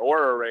wearing an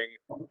Oura ring,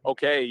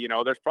 okay,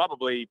 there's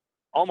probably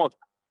almost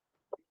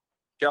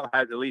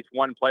has at least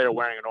one player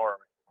wearing an Oura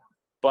ring.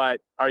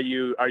 But are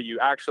you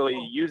actually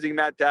using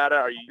that data?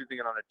 Are you using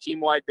it on a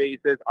team-wide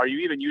basis? Are you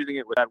even using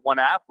it with that one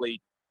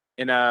athlete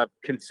in a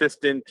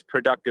consistent,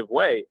 productive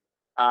way?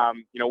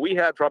 We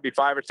had probably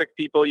 5 or 6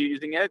 people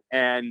using it,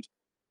 and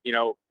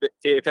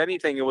if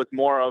anything, it was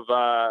more of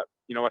a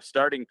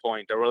starting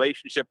point, a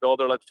relationship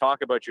builder. Let's talk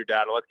about your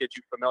data. Let's get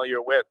you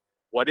familiar with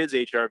what is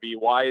HRV,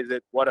 why is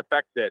it, what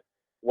affects it,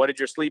 what did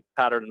your sleep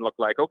pattern look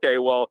like? Okay,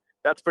 well,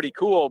 that's pretty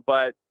cool,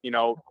 but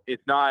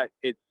it's not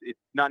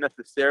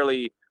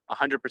necessarily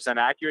 100%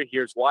 accurate.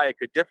 Here's why it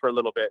could differ a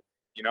little bit.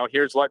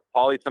 Here's what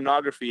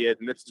polysomnography is,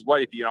 and this is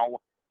what, if you're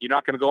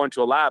not going to go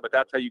into a lab, but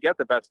that's how you get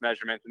the best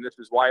measurements, and this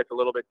is why it's a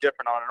little bit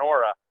different on an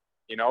Oura.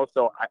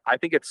 So I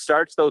think it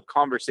starts those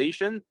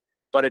conversations,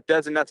 but it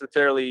doesn't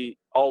necessarily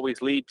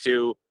always lead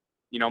to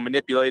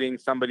manipulating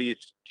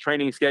somebody's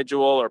training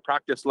schedule or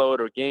practice load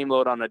or game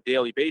load on a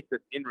daily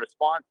basis in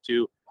response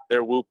to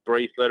their Whoop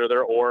bracelet or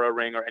their Oura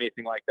ring or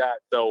anything like that.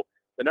 So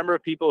the number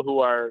of people who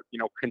are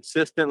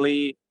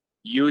consistently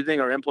using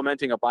or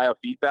implementing a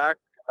biofeedback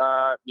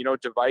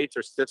device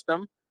or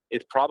system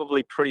is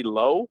probably pretty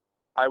low.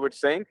 I would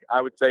say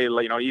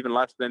even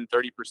less than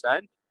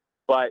 30%.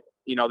 But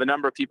the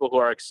number of people who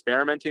are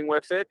experimenting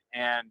with it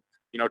and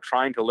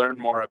trying to learn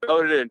more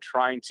about it and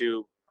trying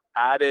to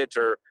add it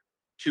or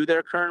to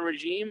their current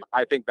regime,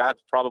 I think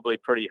that's probably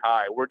pretty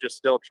high. We're just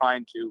still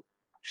trying to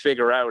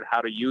figure out how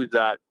to use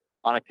that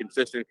on a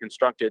consistent,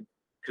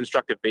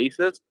 constructive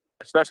basis,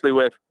 especially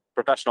with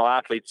professional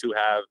athletes who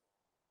have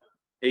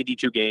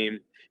 82 games,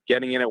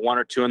 getting in at 1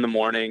 or 2 in the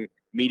morning,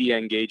 media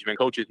engagement,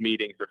 coaches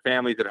meetings, their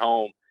families at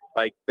home.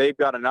 Like, they've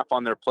got enough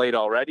on their plate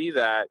already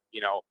that,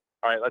 all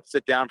right, let's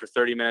sit down for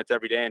 30 minutes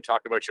every day and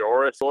talk about your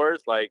Oura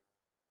scores. Like,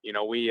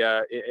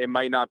 it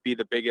might not be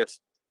the biggest,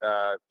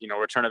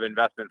 return of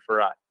investment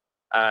for us.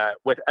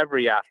 With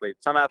every athlete,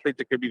 some athletes,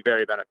 it could be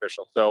very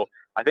beneficial. So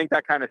I think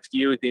that kind of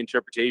skews the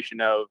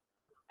interpretation of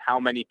how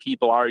many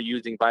people are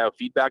using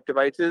biofeedback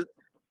devices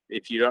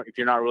if you're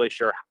not really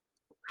sure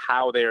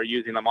how they are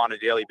using them on a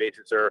daily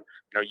basis or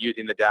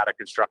using the data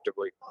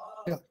constructively.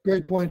 Yeah,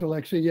 great point,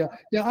 Alexi.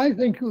 Yeah. I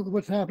think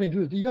what's happening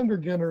to the younger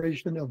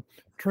generation of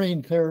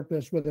trained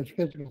therapists, whether it's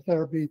physical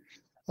therapy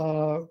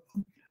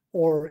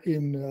or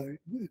in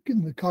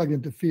the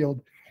cognitive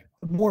field,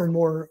 more and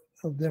more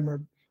of them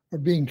are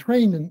being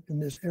trained in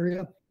this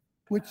area,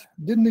 which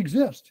didn't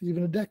exist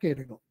even a decade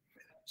ago.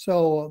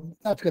 So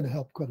that's going to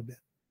help quite a bit.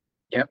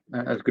 Yep,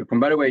 that's a good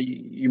point. By the way,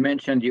 you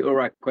mentioned the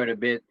Oura quite a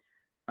bit.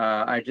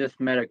 I just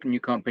met a new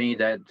company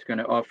that's going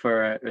to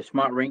offer a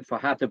smart ring for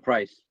half the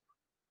price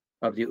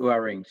of the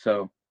Oura ring.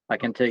 So I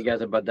can tell you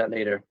guys about that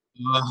later.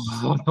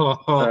 So, as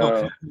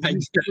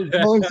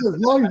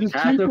long as it's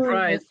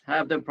cheaper,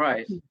 half the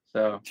price.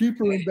 So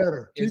cheaper and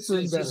better. Is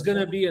this going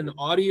to be an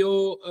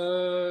audio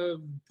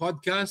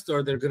podcast,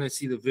 or they're going to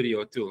see the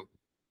video too?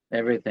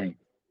 Everything.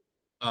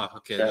 Oh,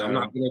 okay. So, I'm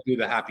not going to do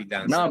the happy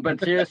dance. No, but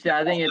seriously,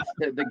 I think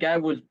it's the guy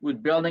was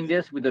building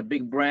this with a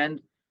big brand,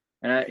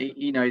 and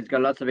he's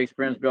got lots of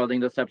experience building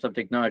those types of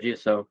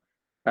technologies. So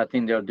I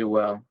think they'll do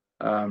well.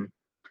 I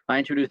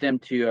introduced them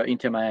to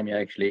Inter Miami,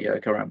 actually,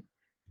 Karam.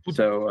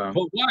 So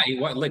but why?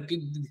 What? Like,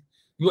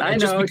 I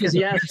know, because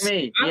he asked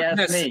me. He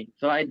asked me,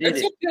 so I did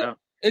it. Okay. So.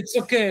 It's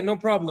okay, no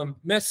problem.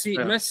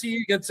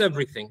 Messi gets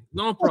everything,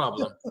 no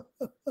problem.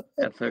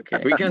 That's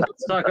okay. We can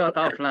talk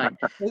offline.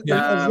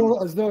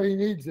 As though he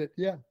needs it.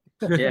 Yeah.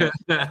 Yeah.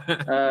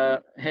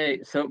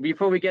 Hey, so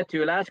before we get to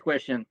your last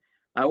question,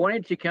 I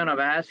wanted to kind of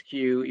ask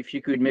you if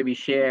you could maybe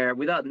share,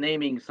 without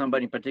naming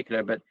somebody in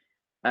particular, but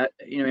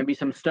maybe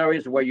some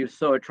stories where you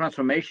saw a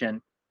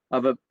transformation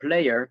of a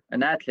player,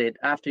 an athlete,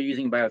 after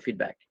using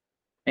biofeedback.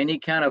 Any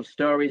kind of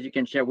stories you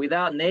can share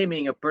without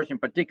naming a person in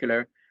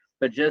particular,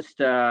 but just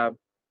how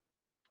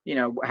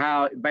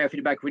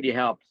biofeedback really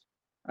helps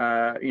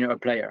a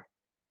player.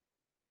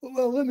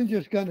 Well, let me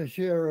just kind of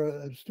share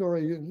a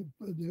story.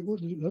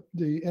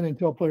 The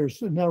NHL player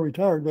is now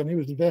retired. When he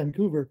was in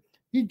Vancouver,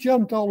 he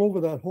jumped all over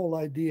that whole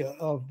idea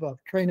of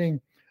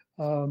training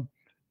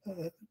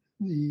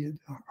the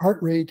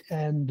heart rate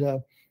and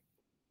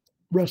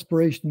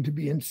respiration to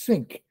be in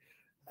sync,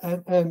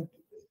 and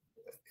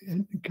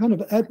kind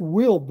of at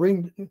will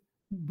bring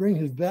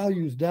his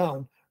values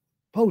down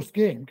post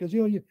game, because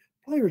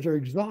players are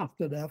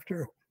exhausted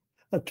after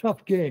a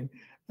tough game,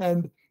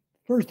 and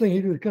first thing he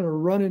did was kind of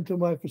run into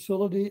my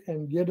facility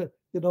and get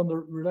on the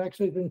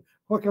relaxation,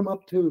 hook him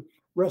up to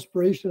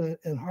respiration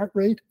and heart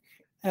rate,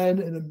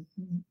 and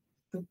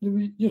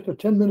just a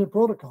 10-minute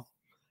protocol.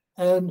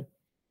 And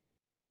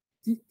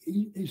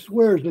he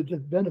swears it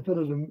just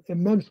benefited him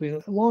immensely.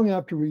 And long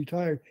after we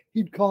retired,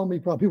 he'd call me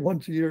probably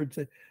once a year and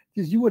say,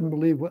 "Geez, you wouldn't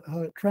believe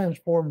how it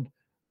transformed,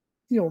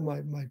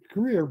 my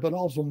career, but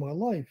also my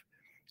life."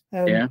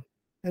 And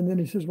And then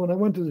he says, when I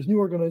went to this new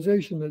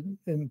organization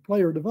in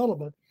player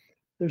development,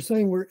 they're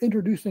saying we're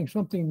introducing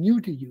something new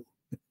to you.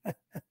 And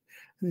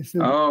he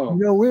said, Oh,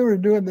 we were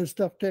doing this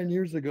stuff 10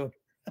 years ago.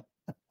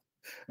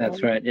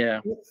 that's right.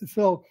 Yeah.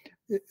 So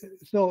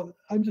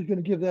I'm just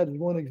going to give that as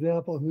one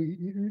example.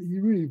 He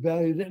really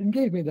valued it and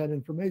gave me that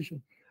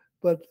information.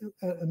 But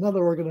another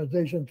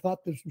organization thought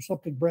this was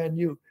something brand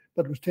new,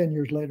 but it was 10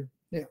 years later.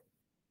 Yeah.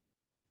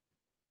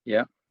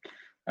 Yeah.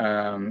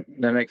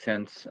 That makes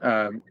sense.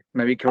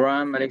 Maybe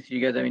Karam, Alex, you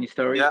guys have any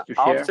stories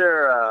to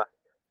share?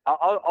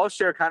 I'll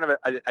share kind of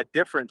a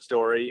different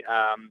story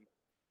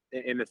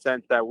in the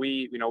sense that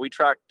we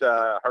tracked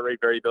heart rate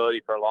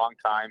variability for a long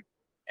time.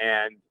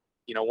 And,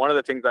 one of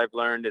the things I've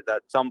learned is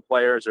that some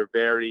players are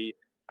very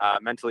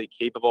mentally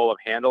capable of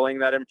handling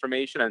that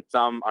information and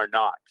some are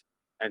not.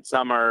 And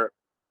some are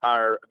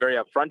very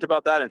upfront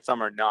about that and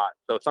some are not.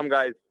 So some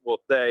guys will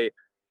say,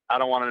 I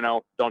don't want to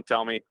know. Don't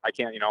tell me. I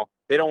can't,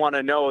 they don't want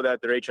to know that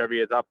their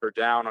HRV is up or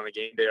down on a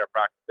game day or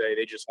practice day.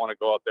 They just want to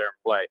go out there and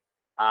play.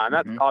 And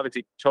that's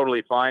obviously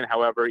totally fine.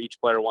 However,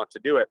 each player wants to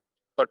do it.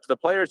 But for the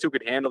players who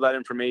could handle that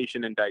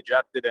information and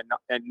digest it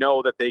and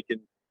know that they can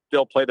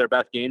still play their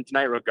best game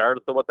tonight,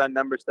 regardless of what that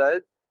number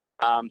says,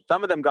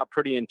 some of them got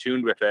pretty in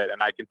tune with it.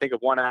 And I can think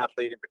of one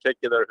athlete in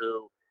particular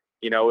who,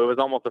 it was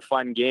almost a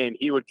fun game.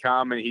 He would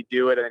come and he'd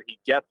do it and he'd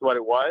guess what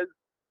it was.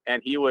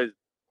 And he was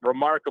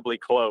remarkably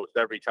close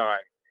every time.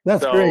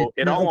 That's so great.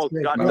 It almost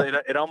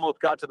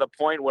got to the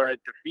point where it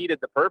defeated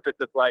the purpose.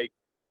 It's like,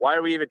 why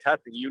are we even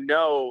testing?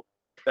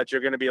 That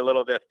you're going to be a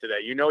little this today.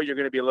 You're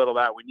going to be a little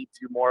that. We need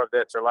to do more of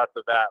this or less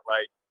of that.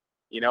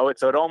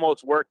 So it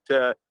almost worked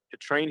to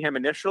train him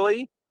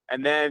initially.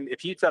 And then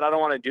if he said, I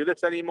don't want to do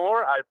this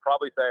anymore, I'd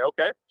probably say,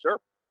 okay, sure.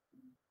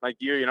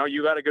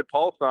 You got a good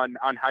pulse on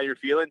how you're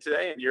feeling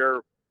today. And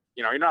you're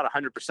not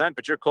 100%,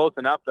 but you're close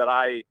enough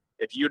that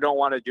if you don't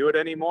want to do it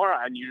anymore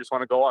and you just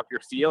want to go off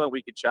your seal and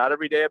we could chat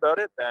every day about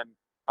it, then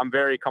I'm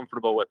very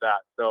comfortable with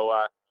that. So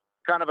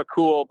kind of a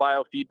cool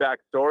biofeedback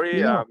story.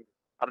 Yeah.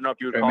 I don't know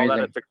if you would call that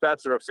a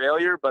success or a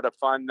failure, but a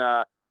fun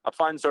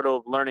sort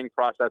of learning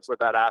process with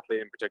that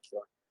athlete in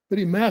particular. But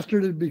he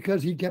mastered it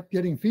because he kept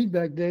getting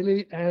feedback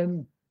daily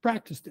and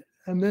practiced it.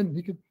 And then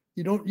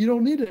you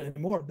don't need it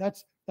anymore.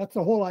 That's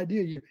the whole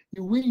idea.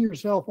 You wean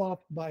yourself off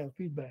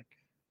biofeedback.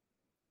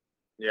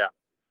 Yeah.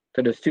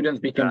 So the students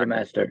become the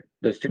master.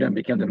 The student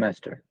became the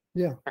master.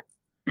 Yeah.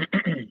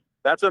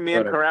 That's what me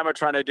and Karam are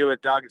trying to do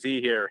with Doc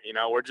Z here.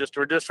 We're just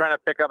trying to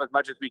pick up as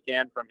much as we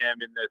can from him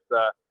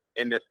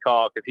in this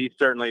call, because he's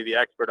certainly the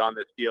expert on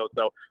this field.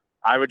 So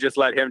I would just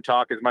let him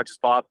talk as much as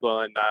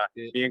possible, and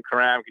me and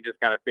Karam can just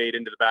kind of fade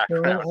into the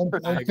background.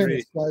 I'm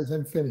finished, guys.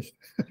 I'm finished.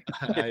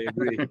 I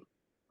agree.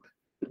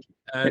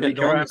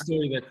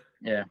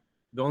 The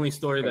only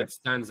story that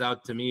stands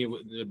out to me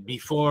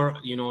before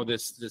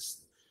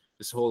this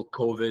whole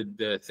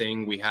COVID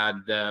thing, we had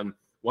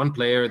one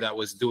player that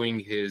was doing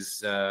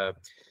his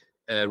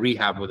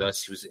rehab with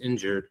us. He was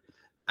injured,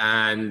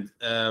 and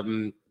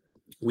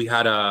we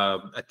had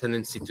a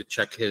tendency to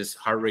check his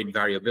heart rate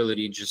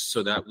variability just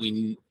so that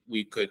we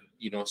could,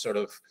 sort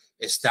of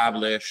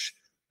establish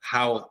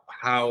how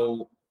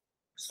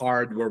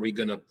hard were we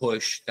going to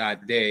push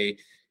that day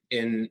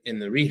in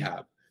the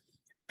rehab.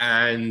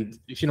 And,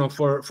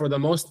 for the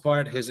most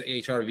part, his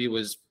HRV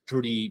was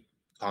pretty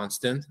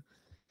constant.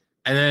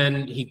 And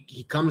then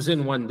he comes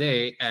in one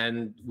day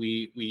and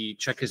we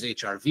check his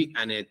HRV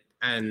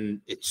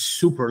and it's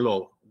super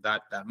low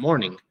that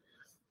morning.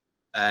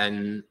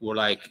 And we're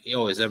like,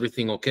 yo, is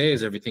everything okay?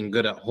 Is everything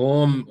good at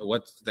home?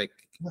 What's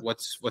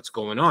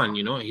going on?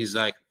 He's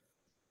like,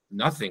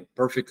 nothing,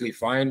 perfectly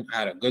fine.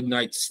 Had a good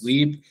night's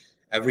sleep.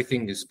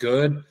 Everything is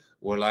good.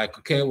 We're like,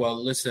 okay,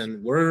 well,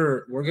 listen,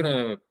 we're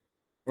gonna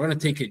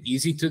take it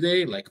easy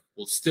today. Like,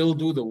 we'll still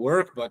do the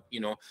work, but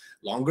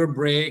longer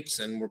breaks,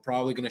 and we're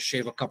probably gonna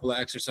shave a couple of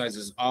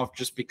exercises off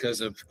just because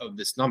of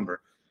this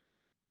number.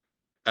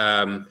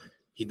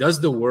 He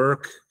does the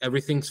work,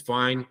 everything's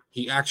fine.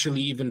 He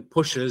actually even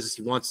pushes.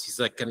 He's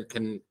like,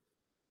 can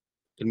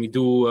we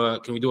do a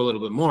little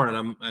bit more?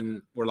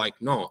 And we're like,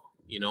 no,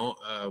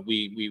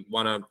 we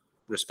want to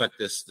respect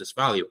this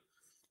value.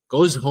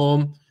 Goes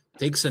home,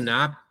 takes a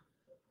nap,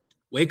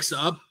 wakes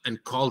up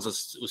and calls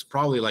us. It was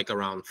probably like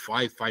around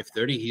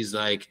 5:30. He's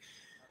like,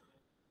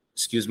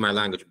 excuse my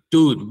language,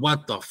 dude,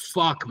 what the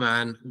fuck,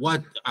 man?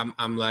 What?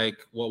 I'm like,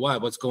 well,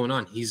 what? What's going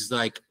on? He's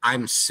like,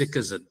 I'm sick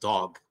as a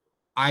dog.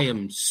 I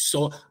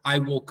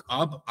woke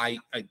up,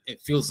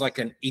 it feels like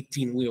an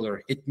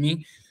 18-wheeler hit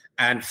me.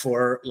 And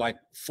for like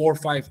 4 or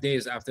 5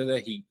 days after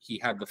that, he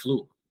had the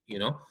flu,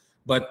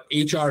 but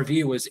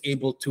HRV was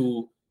able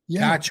to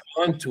catch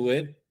on to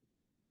it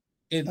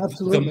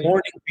the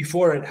morning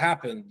before it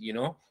happened,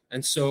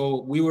 and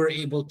so we were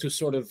able to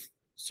sort of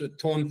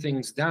tone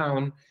things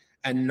down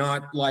and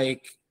not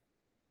like,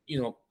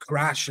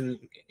 crash and,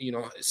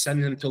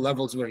 send him to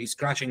levels where he's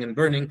crashing and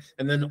burning.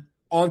 And then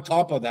on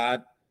top of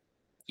that,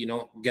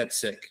 get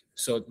sick.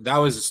 So that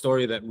was a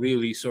story that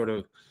really sort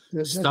of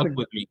stuck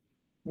with me.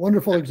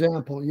 Wonderful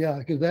example. Yeah.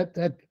 Because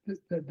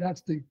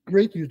that's the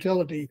great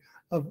utility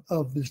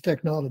of this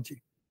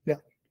technology. Yeah.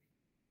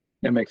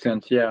 That makes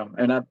sense. Yeah,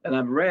 and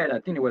I've read. I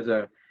think it was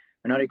an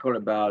article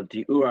about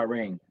the Oura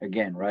ring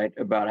again, right?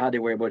 About how they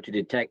were able to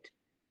detect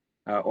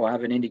or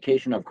have an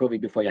indication of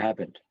COVID before it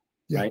happened,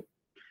 Yeah. right?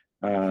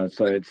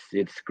 So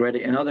it's great.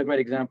 Another great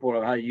example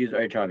of how to use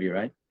HRV,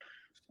 right?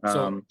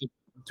 So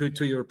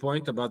to your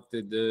point about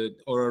the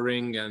Oura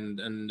ring and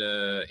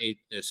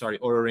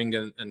Oura ring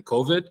and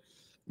COVID,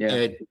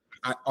 Yeah.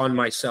 on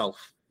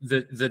myself,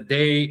 the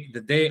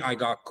day I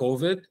got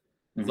COVID,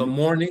 the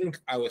morning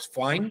I was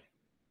fine,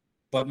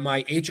 but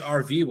my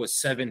HRV was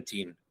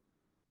 17.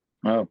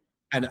 Oh.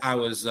 And I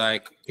was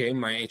like, okay,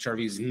 my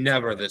HRV is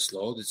never this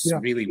low. This is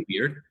really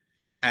weird.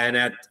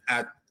 And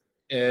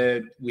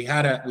we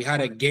had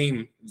a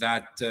game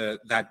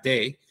that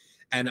day,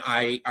 and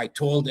I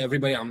told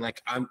everybody, I'm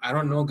like, I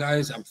don't know,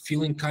 guys, I'm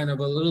feeling kind of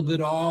a little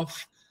bit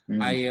off.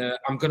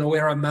 I'm gonna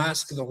wear a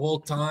mask the whole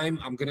time.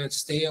 I'm gonna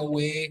stay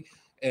away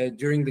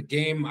during the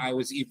game. I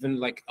was even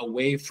like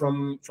away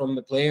from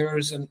the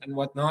players and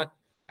whatnot.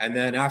 And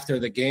then after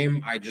the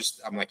game,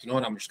 I'm like, you know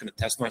what? I'm just gonna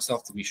test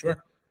myself to be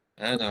sure.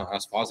 And I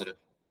was positive.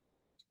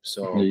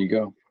 So there you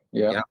go.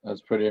 Yeah.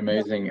 That's pretty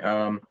amazing.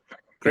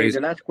 Crazy.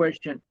 The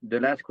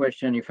last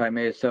question, if I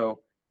may. So,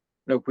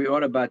 look, we're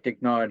all about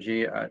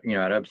technology,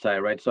 at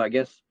Upside, right? So I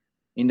guess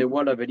in the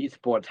world of elite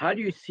sports, how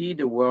do you see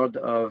the world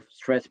of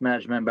stress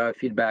management,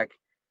 biofeedback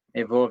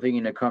evolving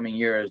in the coming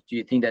years? Do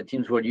you think that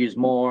teams will use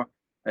more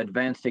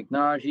advanced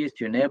technologies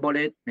to enable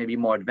it? Maybe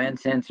more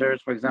advanced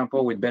sensors, for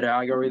example, with better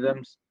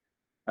algorithms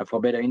for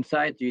better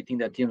insight? Do you think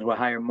that teams will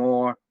hire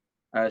more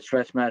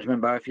stress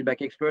management,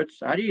 biofeedback experts?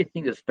 How do you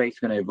think the space is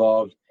going to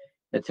evolve,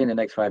 let's say, in the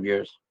next 5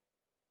 years?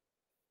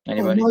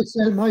 Anybody?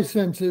 Well, my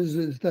sense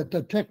is that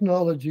the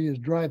technology is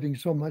driving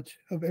so much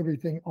of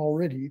everything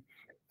already,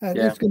 and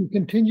it's going to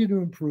continue to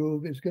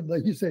improve. It's going to,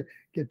 like you say,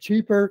 get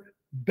cheaper,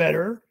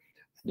 better,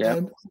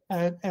 and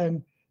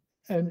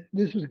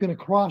this is going to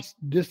cross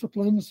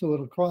disciplines. So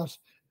it'll cross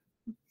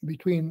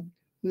between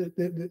the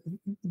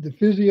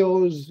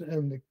physios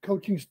and the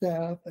coaching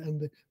staff and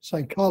the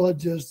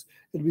psychologists.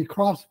 It'll be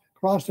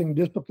crossing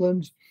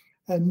disciplines,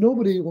 and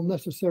nobody will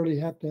necessarily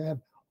have to have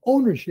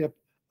ownership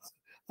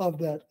of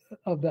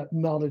that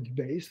knowledge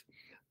base,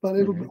 but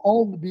it'll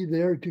all be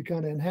there to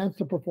kind of enhance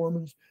the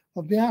performance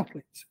of the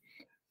athletes.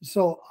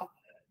 So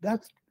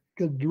that's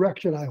the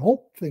direction I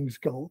hope things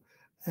go,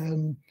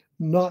 and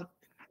not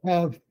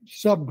have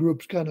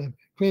subgroups kind of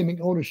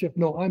claiming ownership.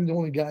 No, I'm the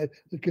only guy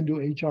that can do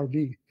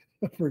HRV,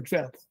 for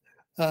example.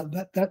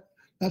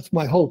 That's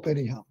my hope,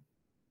 anyhow.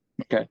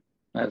 Okay,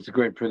 that's a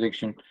great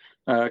prediction.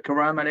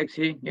 Karam,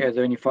 Alexi, you guys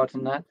have any thoughts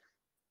on that?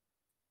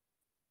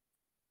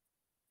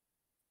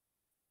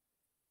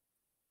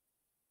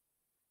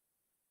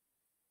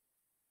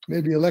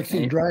 Maybe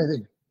Alexi's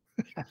driving.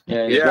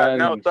 Driving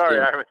no, sorry.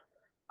 Still.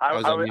 I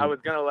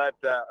was gonna let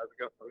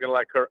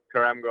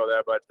Karam go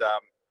there, but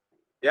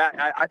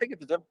I think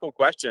it's a difficult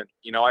question.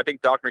 I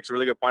think Doc makes a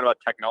really good point about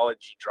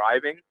technology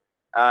driving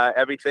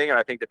everything, and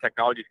I think the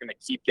technology is going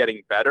to keep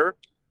getting better.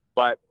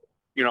 But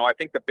I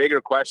think the bigger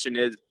question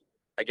is,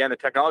 again, the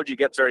technology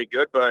gets very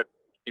good, but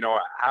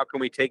how can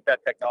we take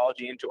that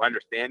technology into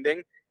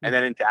understanding and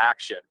then into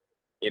action?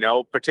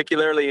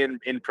 Particularly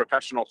in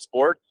professional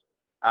sports.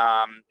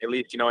 At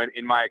least,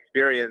 in my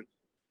experience,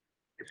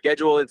 the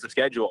schedule is the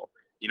schedule.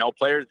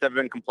 Players have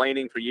been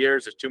complaining for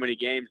years. There's too many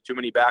games, too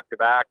many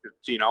back-to-back,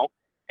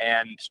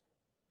 and,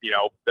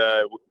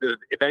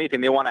 if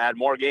anything, they want to add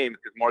more games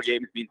because more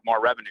games means more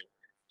revenue.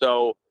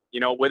 So,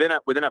 within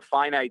a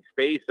finite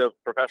space of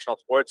professional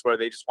sports where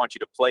they just want you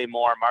to play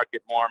more,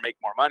 market more, make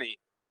more money,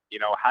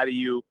 how do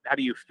you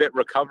fit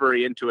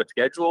recovery into a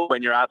schedule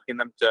when you're asking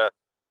them to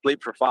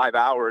sleep for 5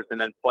 hours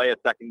and then play a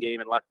second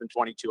game in less than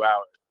 22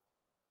 hours?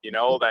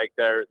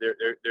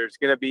 There's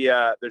going to be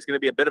a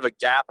bit of a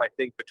gap, I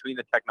think, between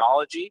the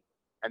technology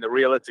and the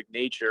realistic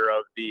nature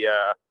of the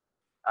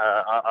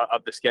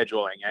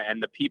scheduling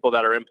and the people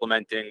that are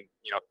implementing,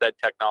 said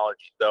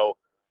technology. So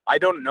I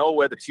don't know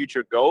where the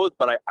future goes,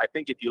 but I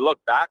think if you look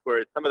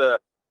backwards, some of the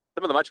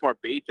much more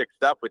basic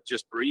stuff with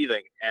just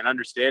breathing and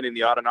understanding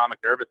the autonomic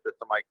nervous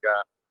system, like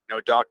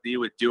Doc D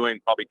was doing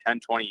probably 10,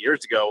 20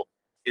 years ago,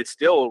 is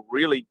still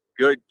really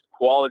good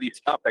quality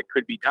stuff that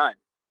could be done.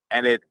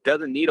 And it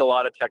doesn't need a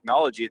lot of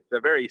technology. It's a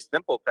very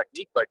simple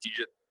technique, but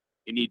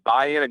you need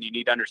buy-in and you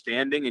need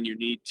understanding and you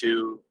need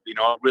to,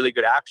 a really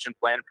good action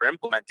plan for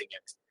implementing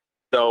it.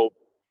 So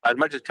as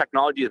much as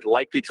technology is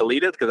likely to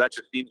lead us, because that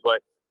just seems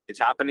what is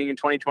happening in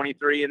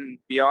 2023 and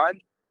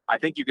beyond, I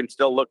think you can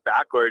still look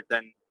backwards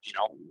and,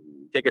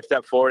 take a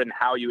step forward in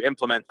how you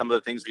implement some of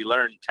the things we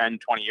learned 10,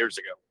 20 years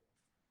ago.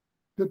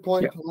 Good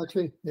point,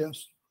 Alexi.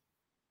 Yes.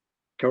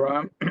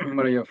 Karam,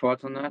 what are your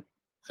thoughts on that?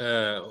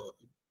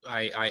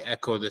 I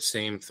echo the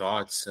same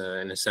thoughts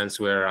in a sense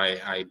where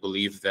I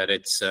believe that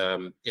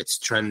it's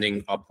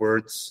trending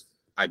upwards.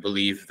 I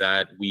believe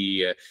that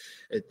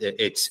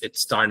it's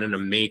starting to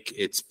make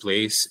its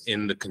place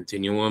in the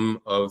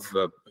continuum of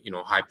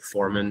high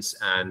performance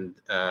and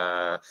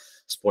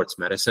sports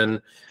medicine.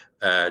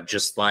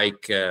 Just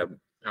like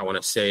I want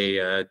to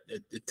say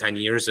 10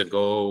 years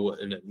ago,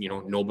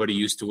 nobody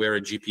used to wear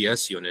a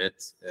GPS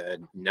unit.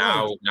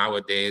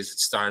 Nowadays,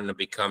 it's starting to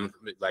become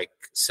like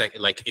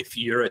if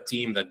you're a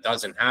team that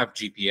doesn't have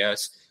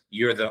GPS,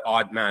 you're the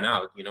odd man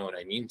out. You know what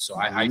I mean? So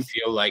I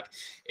feel like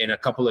in a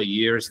couple of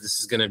years, this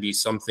is going to be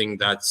something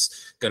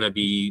that's going to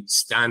be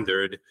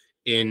standard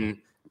in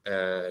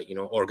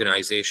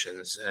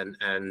organizations,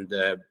 and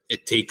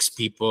it takes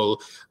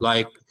people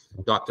like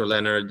Dr.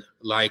 Leonard,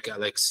 like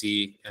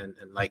Alexi, and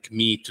like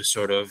me to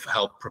sort of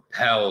help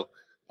propel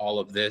all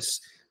of this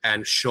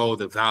and show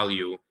the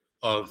value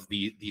of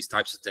these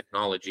types of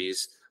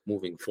technologies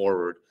moving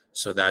forward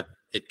so that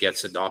it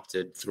gets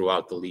adopted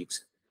throughout the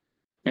leagues.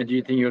 And do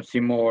you think you'll see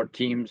more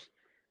teams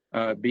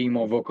being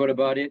more vocal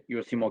about it?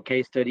 You'll see more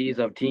case studies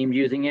of teams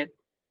using it?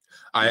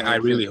 I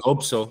really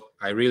hope so.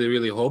 I really,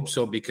 really hope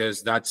so,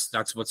 because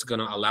that's what's going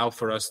to allow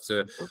for us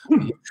to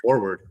move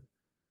forward.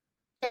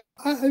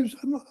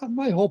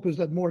 My hope is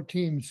that more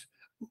teams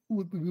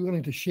would be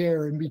willing to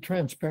share and be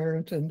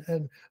transparent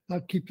and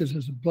not keep this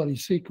as a bloody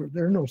secret.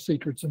 There are no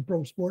secrets in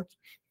pro sports.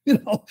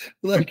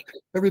 Like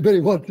everybody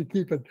wants to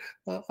keep it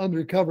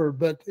undercover,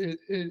 but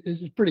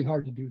it's pretty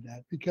hard to do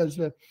that because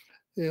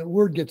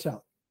word gets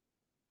out.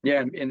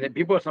 Yeah, and the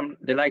people,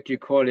 they like to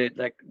call it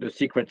like the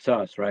secret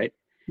sauce, right?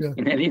 Yeah.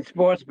 In elite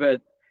sports,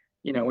 but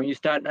when you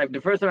start, like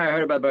the first time I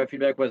heard about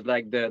biofeedback was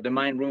like the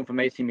mind room from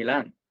AC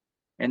Milan,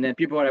 and then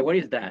people were like, "What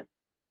is that?"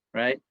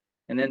 Right?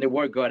 And then the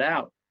word got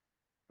out,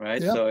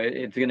 right? Yep. So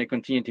it's going to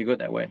continue to go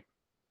that way.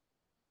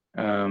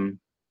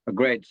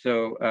 Great.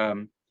 So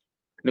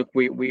look,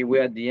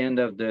 we're at the end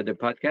of the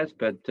podcast,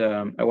 but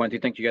I want to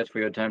thank you guys for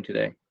your time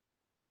today.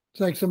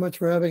 Thanks so much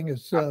for having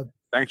us.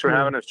 Thanks for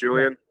having us,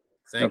 Julian.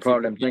 No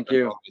problem. Thank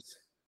you.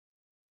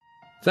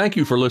 Thank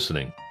you for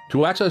listening.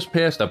 To access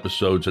past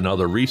episodes and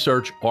other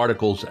research,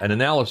 articles, and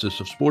analysis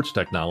of sports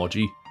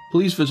technology,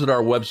 please visit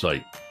our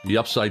website,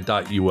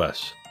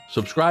 theupside.us.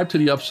 Subscribe to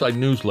the Upside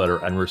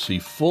newsletter and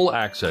receive full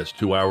access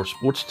to our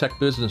sports tech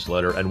business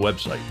letter and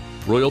website.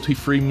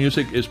 Royalty-free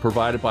music is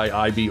provided by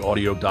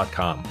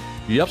ibaudio.com.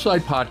 The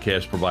Upside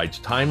podcast provides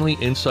timely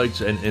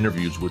insights and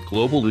interviews with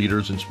global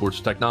leaders in sports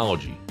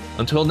technology.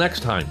 Until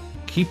next time,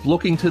 keep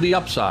looking to the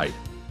upside.